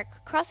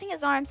smirk, crossing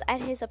his arms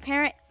at his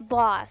apparent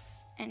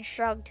boss, and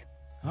shrugged.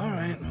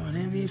 Alright,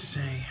 whatever you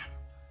say.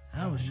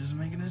 I was just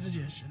making a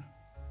suggestion.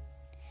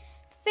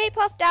 Faye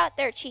puffed out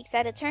their cheeks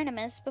at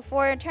Eternimus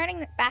before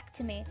turning back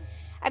to me.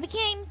 I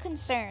became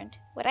concerned.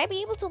 Would I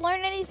be able to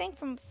learn anything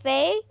from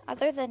Faye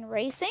other than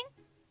racing?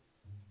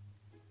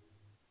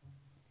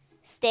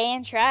 Stay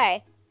and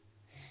try.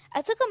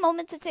 I took a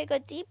moment to take a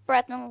deep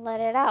breath and let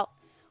it out.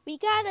 We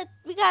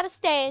gotta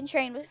stay and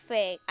train with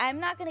Faye. I'm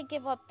not gonna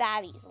give up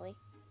that easily.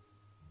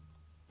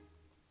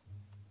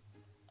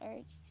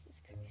 Oh, Jesus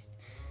Christ.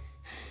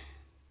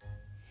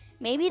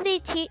 Maybe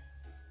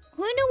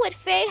who knew what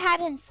Faye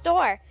had in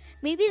store?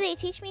 Maybe they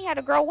teach me how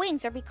to grow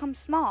wings or become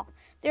small.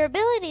 Their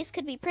abilities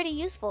could be pretty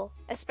useful,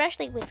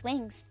 especially with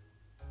wings.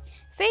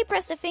 Faye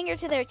pressed a finger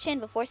to their chin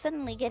before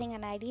suddenly getting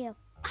an idea.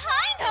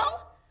 I know!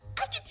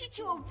 I can teach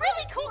you a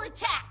really cool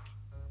attack!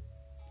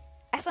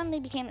 I suddenly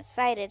became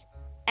excited.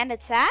 An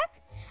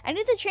attack? I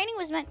knew the training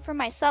was meant for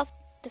my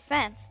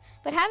self-defense,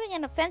 but having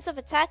an offensive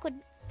attack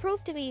would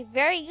prove to be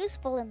very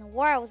useful in the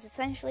war I was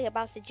essentially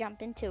about to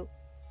jump into.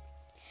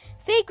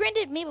 Faye grinned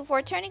at me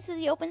before turning to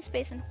the open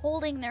space and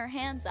holding their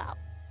hands out.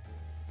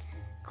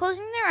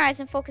 Closing their eyes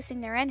and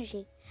focusing their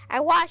energy, I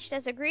watched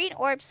as a green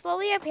orb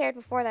slowly appeared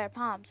before their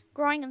palms,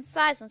 growing in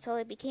size until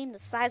it became the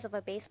size of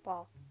a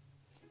baseball.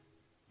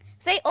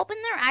 Faye opened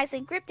their eyes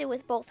and gripped it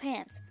with both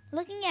hands,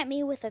 looking at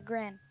me with a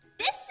grin.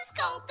 This is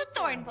called the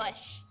thorn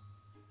bush.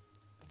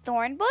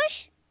 Thorn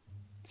bush?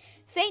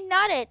 Faye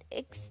nodded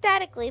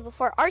ecstatically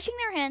before arching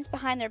their hands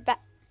behind their back.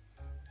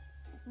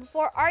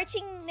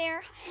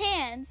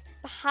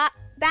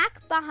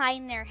 Back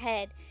behind their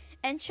head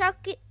and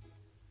chucking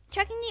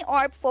the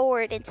orb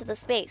forward into the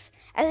space.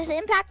 As it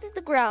impacted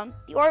the ground,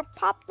 the orb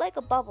popped like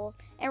a bubble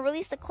and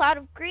released a cloud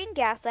of green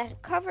gas that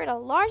had covered a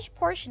large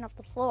portion of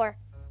the floor.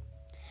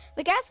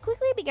 The gas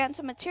quickly began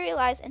to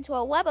materialize into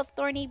a web of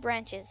thorny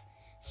branches,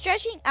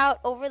 stretching out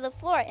over the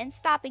floor and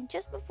stopping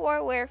just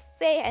before where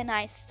Faye and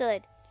I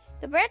stood.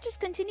 The branches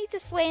continued to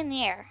sway in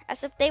the air,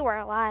 as if they were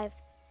alive.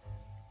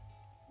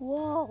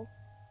 Whoa.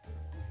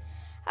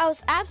 I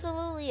was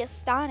absolutely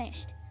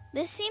astonished.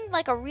 This seemed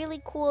like a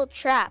really cool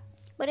trap,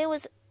 but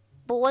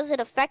was it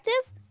effective?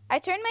 I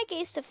turned my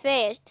gaze to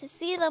Faye to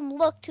see them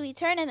look to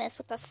Eternimus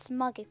with a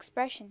smug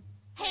expression.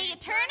 Hey,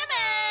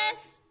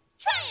 Eternimus!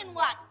 Try and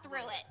walk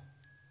through it.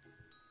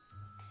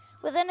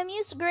 With an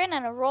amused grin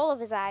and a roll of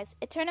his eyes,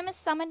 Eternimus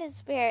summoned his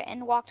spirit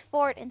and walked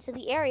forward into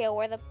the area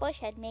where the bush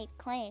had made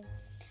claim.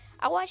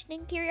 I watched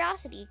in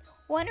curiosity,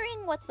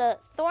 wondering what the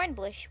thorn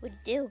bush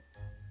would do.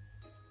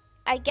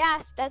 I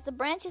gasped as the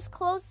branches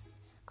closest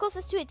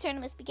to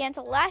Eternimus began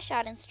to lash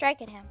out and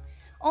strike at him,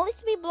 only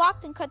to be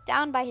blocked and cut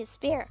down by his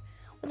spear.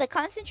 With a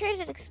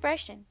concentrated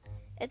expression,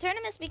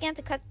 Eternimus began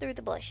to cut through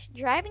the bush,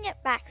 driving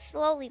it back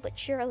slowly but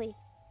surely.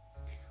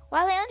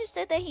 While I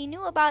understood that he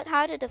knew about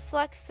how to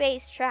deflect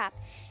Faye's trap,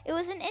 it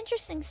was an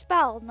interesting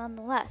spell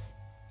nonetheless.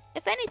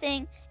 If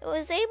anything, it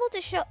was able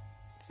to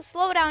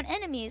slow down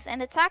enemies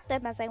and attack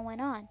them as I went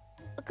on.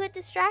 A good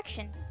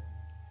distraction.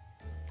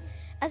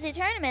 As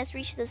Eternimus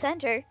reached the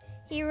center,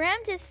 he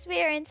rammed his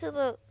spear into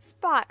the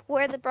spot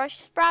where the brush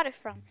sprouted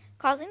from,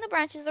 causing the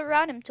branches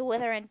around him to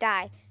wither and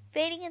die,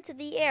 fading into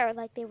the air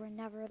like they were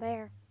never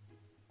there.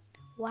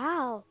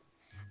 Wow,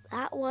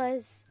 that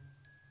was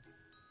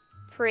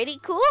pretty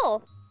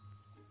cool.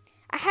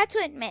 I had to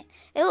admit,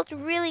 it looked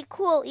really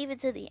cool even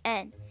to the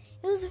end.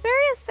 It was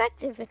very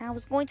effective and I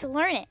was going to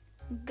learn it.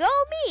 Go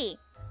me!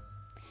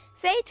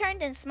 Faye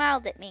turned and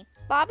smiled at me,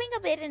 bobbing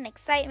a bit in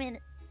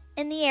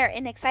the air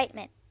in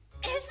excitement.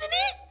 Isn't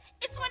it?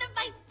 It's one of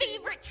my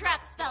favorite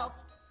trap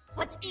spells.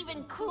 What's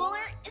even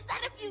cooler is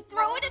that if you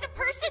throw it at a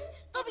person,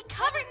 they'll be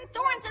covered in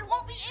thorns and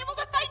won't be able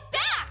to fight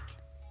back.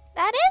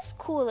 That is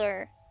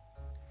cooler.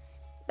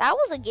 That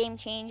was a game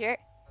changer.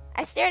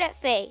 I stared at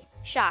Faye,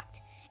 shocked.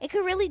 It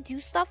could really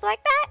do stuff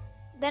like that?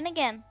 Then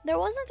again, there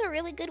wasn't a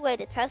really good way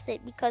to test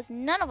it because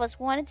none of us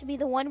wanted to be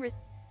the one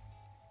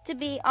to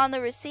be on the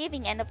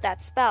receiving end of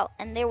that spell,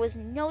 and there was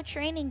no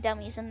training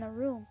dummies in the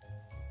room.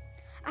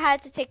 I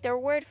had to take their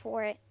word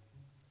for it.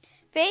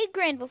 Faye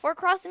grinned before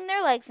crossing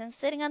their legs and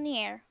sitting on the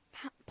air,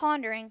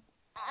 pondering.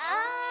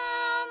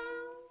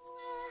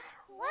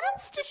 What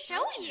else to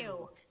show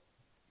you?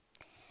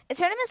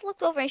 Eternimus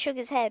looked over and shook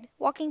his head,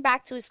 walking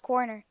back to his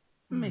corner.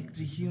 Make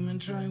the human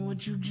try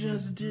what you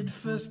just did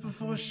first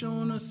before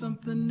showing us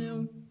something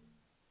new.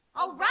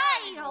 All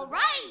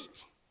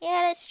right.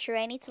 Yeah, that's true.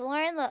 I need to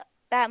learn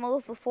that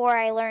move before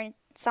I learn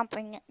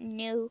something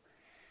new.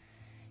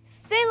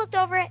 Faye looked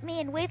over at me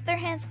and waved their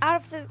hands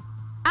out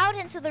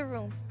into the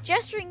room,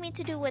 gesturing me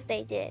to do what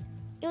they did.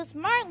 It was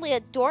mildly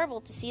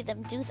adorable to see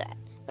them do that,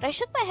 but I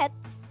shook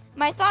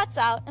my thoughts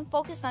out and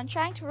focused on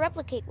trying to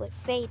replicate what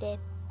Faye did.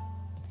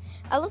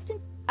 I looked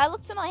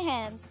to my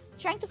hands,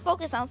 trying to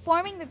focus on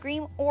forming the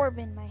green orb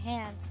in my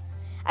hands.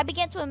 I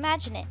began to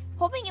imagine it,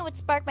 hoping it would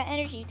spark my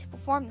energy to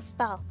perform the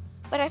spell,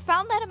 but I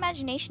found that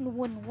imagination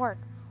wouldn't work,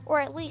 or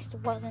at least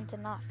wasn't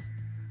enough.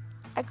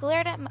 I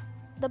glared at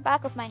the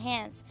back of my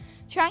hands,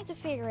 trying to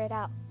figure it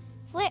out.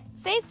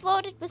 Faye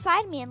floated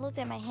beside me and looked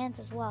at my hands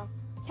as well,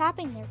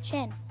 tapping their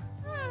chin.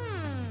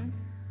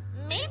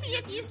 Maybe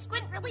if you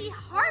squint really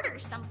hard or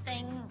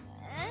something.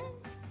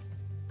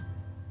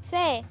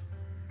 Faye.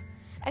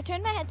 I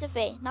turned my head to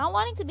Faye, not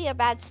wanting to be a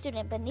bad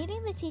student, but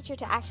needing the teacher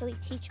to actually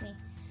teach me.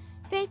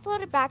 Faye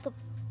floated back up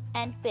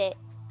and bit,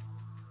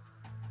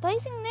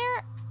 placing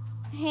their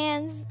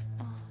hands,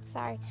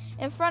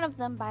 in front of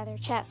them by their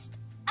chest.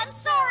 I'm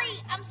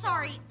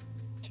sorry.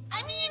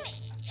 I mean,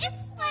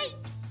 it's like,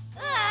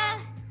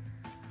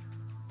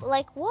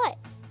 Like what?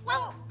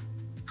 Well,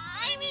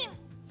 I mean,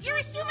 you're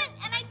a human,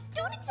 and I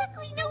don't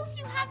exactly know if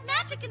you have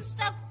magic and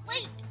stuff,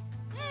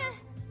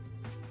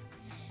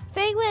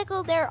 Faye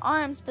wiggled their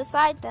arms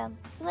beside them,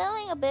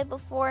 flailing a bit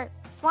before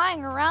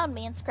flying around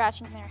me and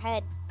scratching their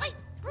head. Like,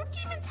 brute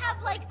demons have,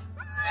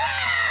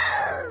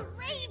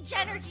 rage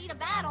energy to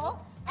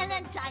battle, and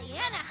then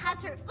Diana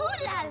has her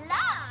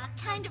ooh-la-la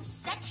kind of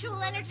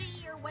sexual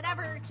energy or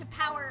whatever to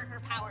power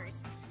her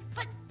powers.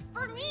 But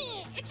for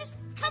me, it just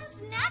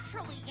comes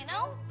naturally, you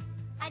know?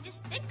 I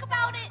just think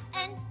about it,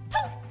 and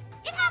poof,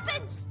 it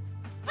happens!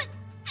 But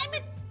I'm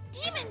a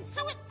demon,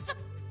 so it's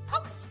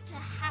supposed to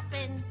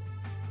happen.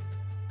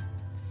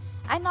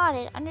 I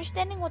nodded,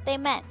 understanding what they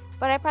meant,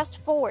 but I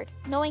pressed forward,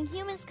 knowing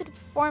humans could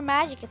perform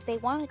magic if they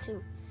wanted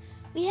to.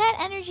 We had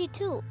energy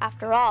too,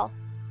 after all.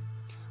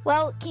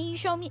 Well, can you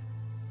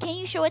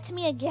show it to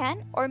me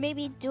again, or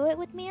maybe do it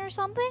with me or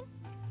something?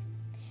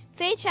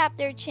 Faye chapped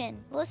their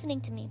chin,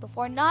 listening to me,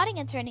 before nodding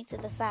and turning to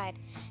the side.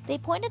 They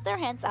pointed their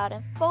hands out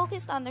and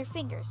focused on their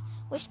fingers,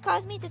 which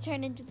caused me to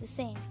turn and do the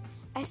same.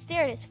 I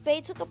stared as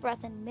Faye took a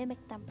breath and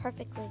mimicked them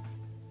perfectly.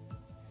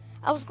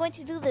 I was going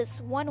to do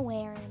this one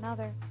way or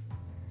another.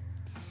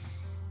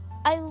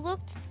 I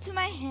looked to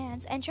my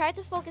hands and tried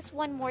to focus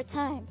one more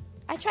time.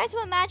 I tried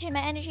to imagine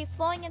my energy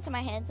flowing into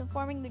my hands and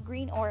forming the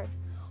green orb,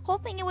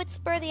 hoping it would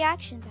spur the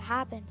action to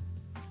happen.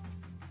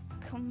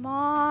 Come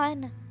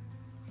on.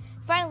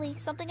 Finally,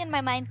 something in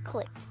my mind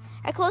clicked.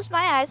 I closed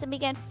my eyes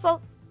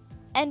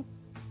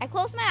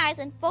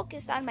and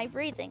focused on my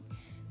breathing,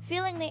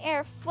 feeling the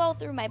air flow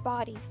through my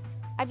body.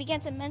 I began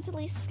to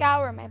mentally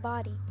scour my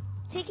body,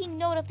 taking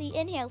note of the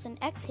inhales and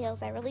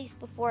exhales I released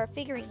before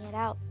figuring it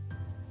out.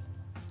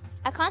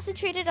 I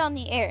concentrated on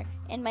the air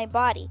in my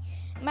body,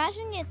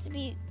 imagining it to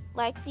be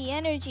like the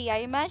energy I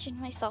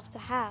imagined myself to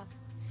have.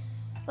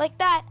 Like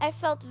that, I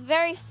felt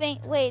very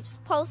faint waves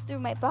pulse through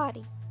my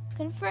body,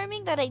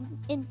 confirming that I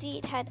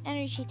indeed had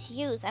energy to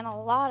use, and a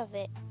lot of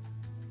it.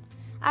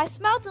 I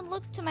smiled and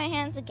looked to my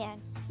hands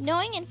again,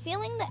 knowing and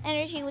feeling the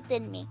energy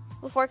within me,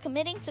 before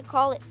committing to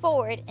call it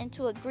forward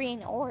into a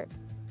green orb.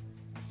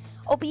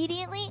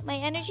 Obediently, my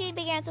energy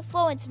began to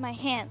flow into my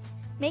hands,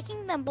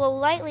 making them blow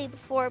lightly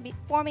before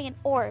forming an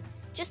orb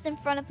just in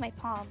front of my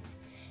palms.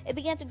 It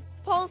began to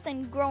pulse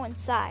and grow in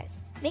size,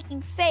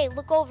 making Faye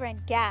look over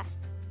and gasp.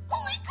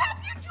 Holy crap,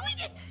 you're doing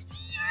it!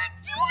 You're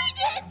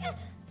doing it!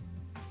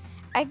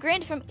 I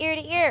grinned from ear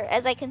to ear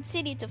as I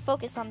continued to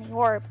focus on the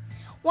orb.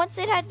 Once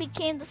it had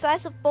become the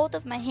size of both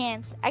of my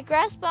hands, I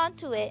grasped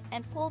onto it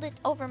and pulled it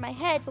over my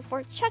head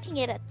before chucking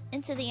it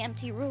into the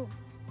empty room.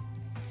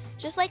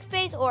 Just like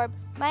Faye's orb,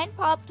 mine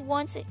popped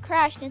once it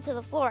crashed into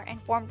the floor and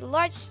formed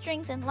large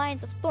strings and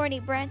lines of thorny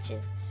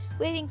branches,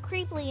 waving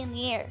creepily in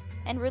the air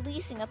and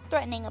releasing a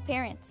threatening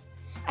appearance.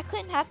 I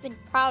couldn't have been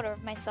prouder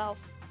of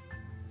myself.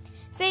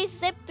 Faye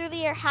zipped through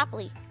the air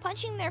happily,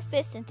 punching their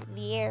fists into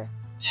the air.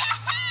 Yeah!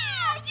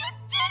 You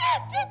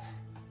did it!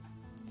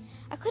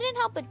 I couldn't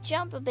help but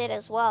jump a bit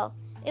as well.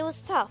 It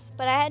was tough,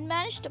 but I had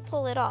managed to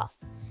pull it off.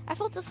 I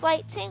felt a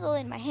slight tingle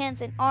in my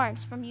hands and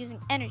arms from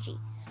using energy,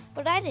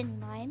 but I didn't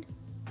mind.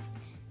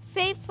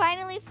 Faye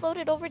finally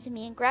floated over to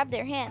me and grabbed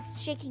their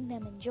hands, shaking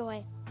them in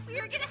joy.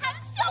 We're gonna have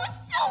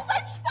so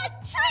much fun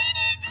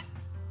training!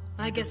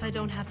 I guess I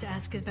don't have to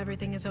ask if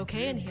everything is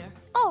okay in here.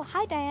 Oh,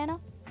 hi, Diana.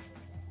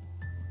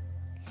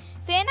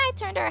 Faye and I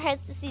turned our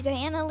heads to see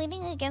Diana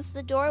leaning against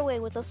the doorway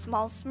with a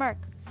small smirk.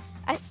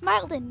 I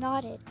smiled and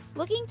nodded,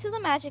 looking to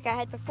the magic I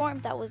had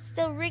performed that was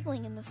still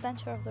wriggling in the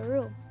center of the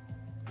room.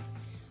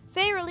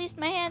 Faye released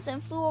my hands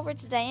and flew over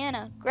to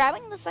Diana,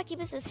 grabbing the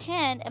succubus's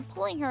hand and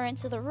pulling her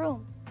into the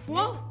room.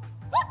 Whoa!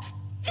 Look!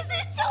 Isn't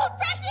it so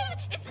impressive?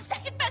 It's the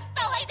second best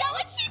spell I know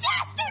and she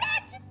mastered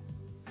it!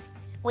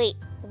 Wait,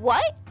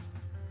 what?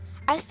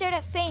 I stared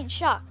at Faye in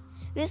shock.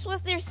 This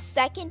was their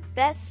second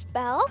best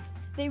spell?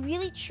 They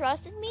really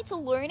trusted me to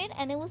learn it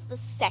and it was the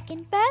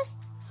second best?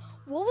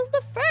 What was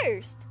the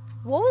first?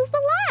 What was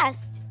the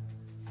last?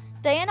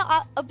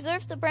 Diana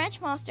observed the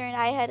branch monster and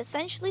I had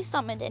essentially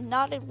summoned and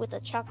nodded with a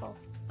chuckle.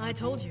 I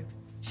told you,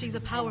 she's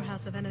a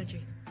powerhouse of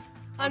energy.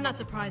 I'm not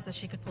surprised that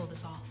she could pull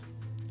this off.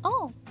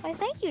 Oh, why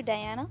thank you,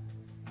 Diana.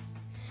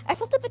 I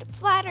felt a bit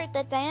flattered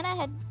that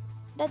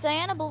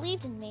Diana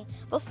believed in me,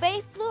 but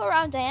Faye flew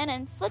around Diana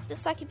and flicked the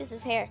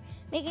succubus's hair,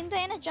 making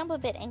Diana jump a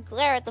bit and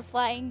glare at the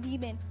flying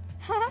demon.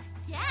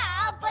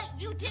 Yeah, but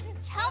you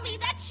didn't tell me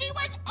that she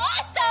was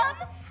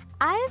awesome!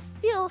 I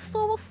feel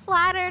so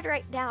flattered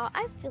right now.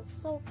 I feel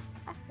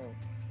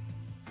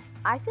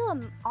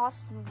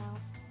awesome now.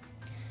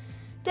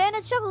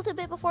 Diana chuckled a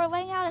bit before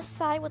laying out a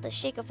sigh with a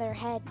shake of her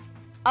head.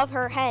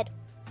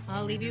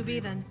 I'll leave you be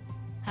then.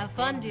 Have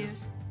fun,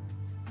 dears.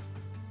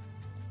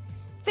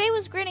 Faye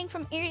was grinning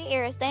from ear to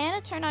ear as Diana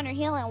turned on her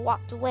heel and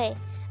walked away.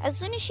 As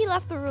soon as she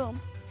left the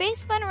room, Faye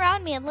spun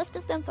around me and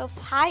lifted themselves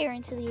higher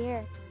into the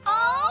air.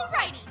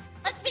 Alrighty,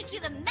 let's make you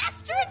the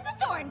master of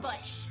the thorn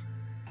bush.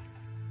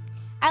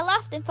 I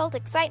laughed and felt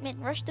excitement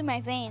rush through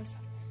my veins.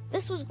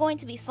 This was going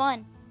to be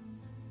fun.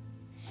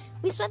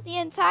 We spent the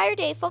entire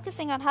day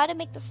focusing on how to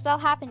make the spell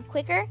happen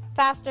quicker,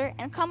 faster,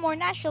 and come more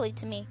naturally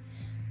to me.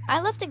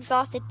 I left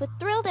exhausted but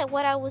thrilled at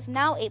what I was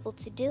now able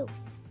to do.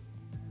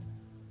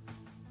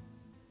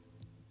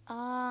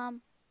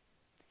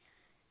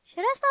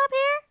 Should I stop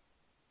here?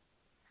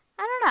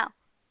 I don't know.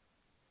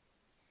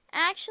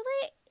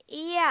 Actually,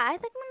 yeah, I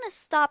think I'm going to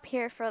stop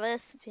here for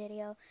this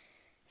video.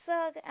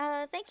 So,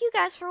 thank you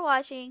guys for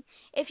watching.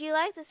 If you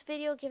like this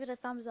video, give it a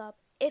thumbs up.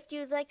 If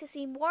you'd like to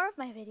see more of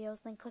my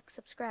videos, then click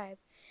subscribe.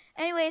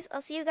 Anyways,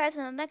 I'll see you guys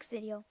in the next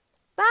video.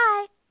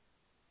 Bye!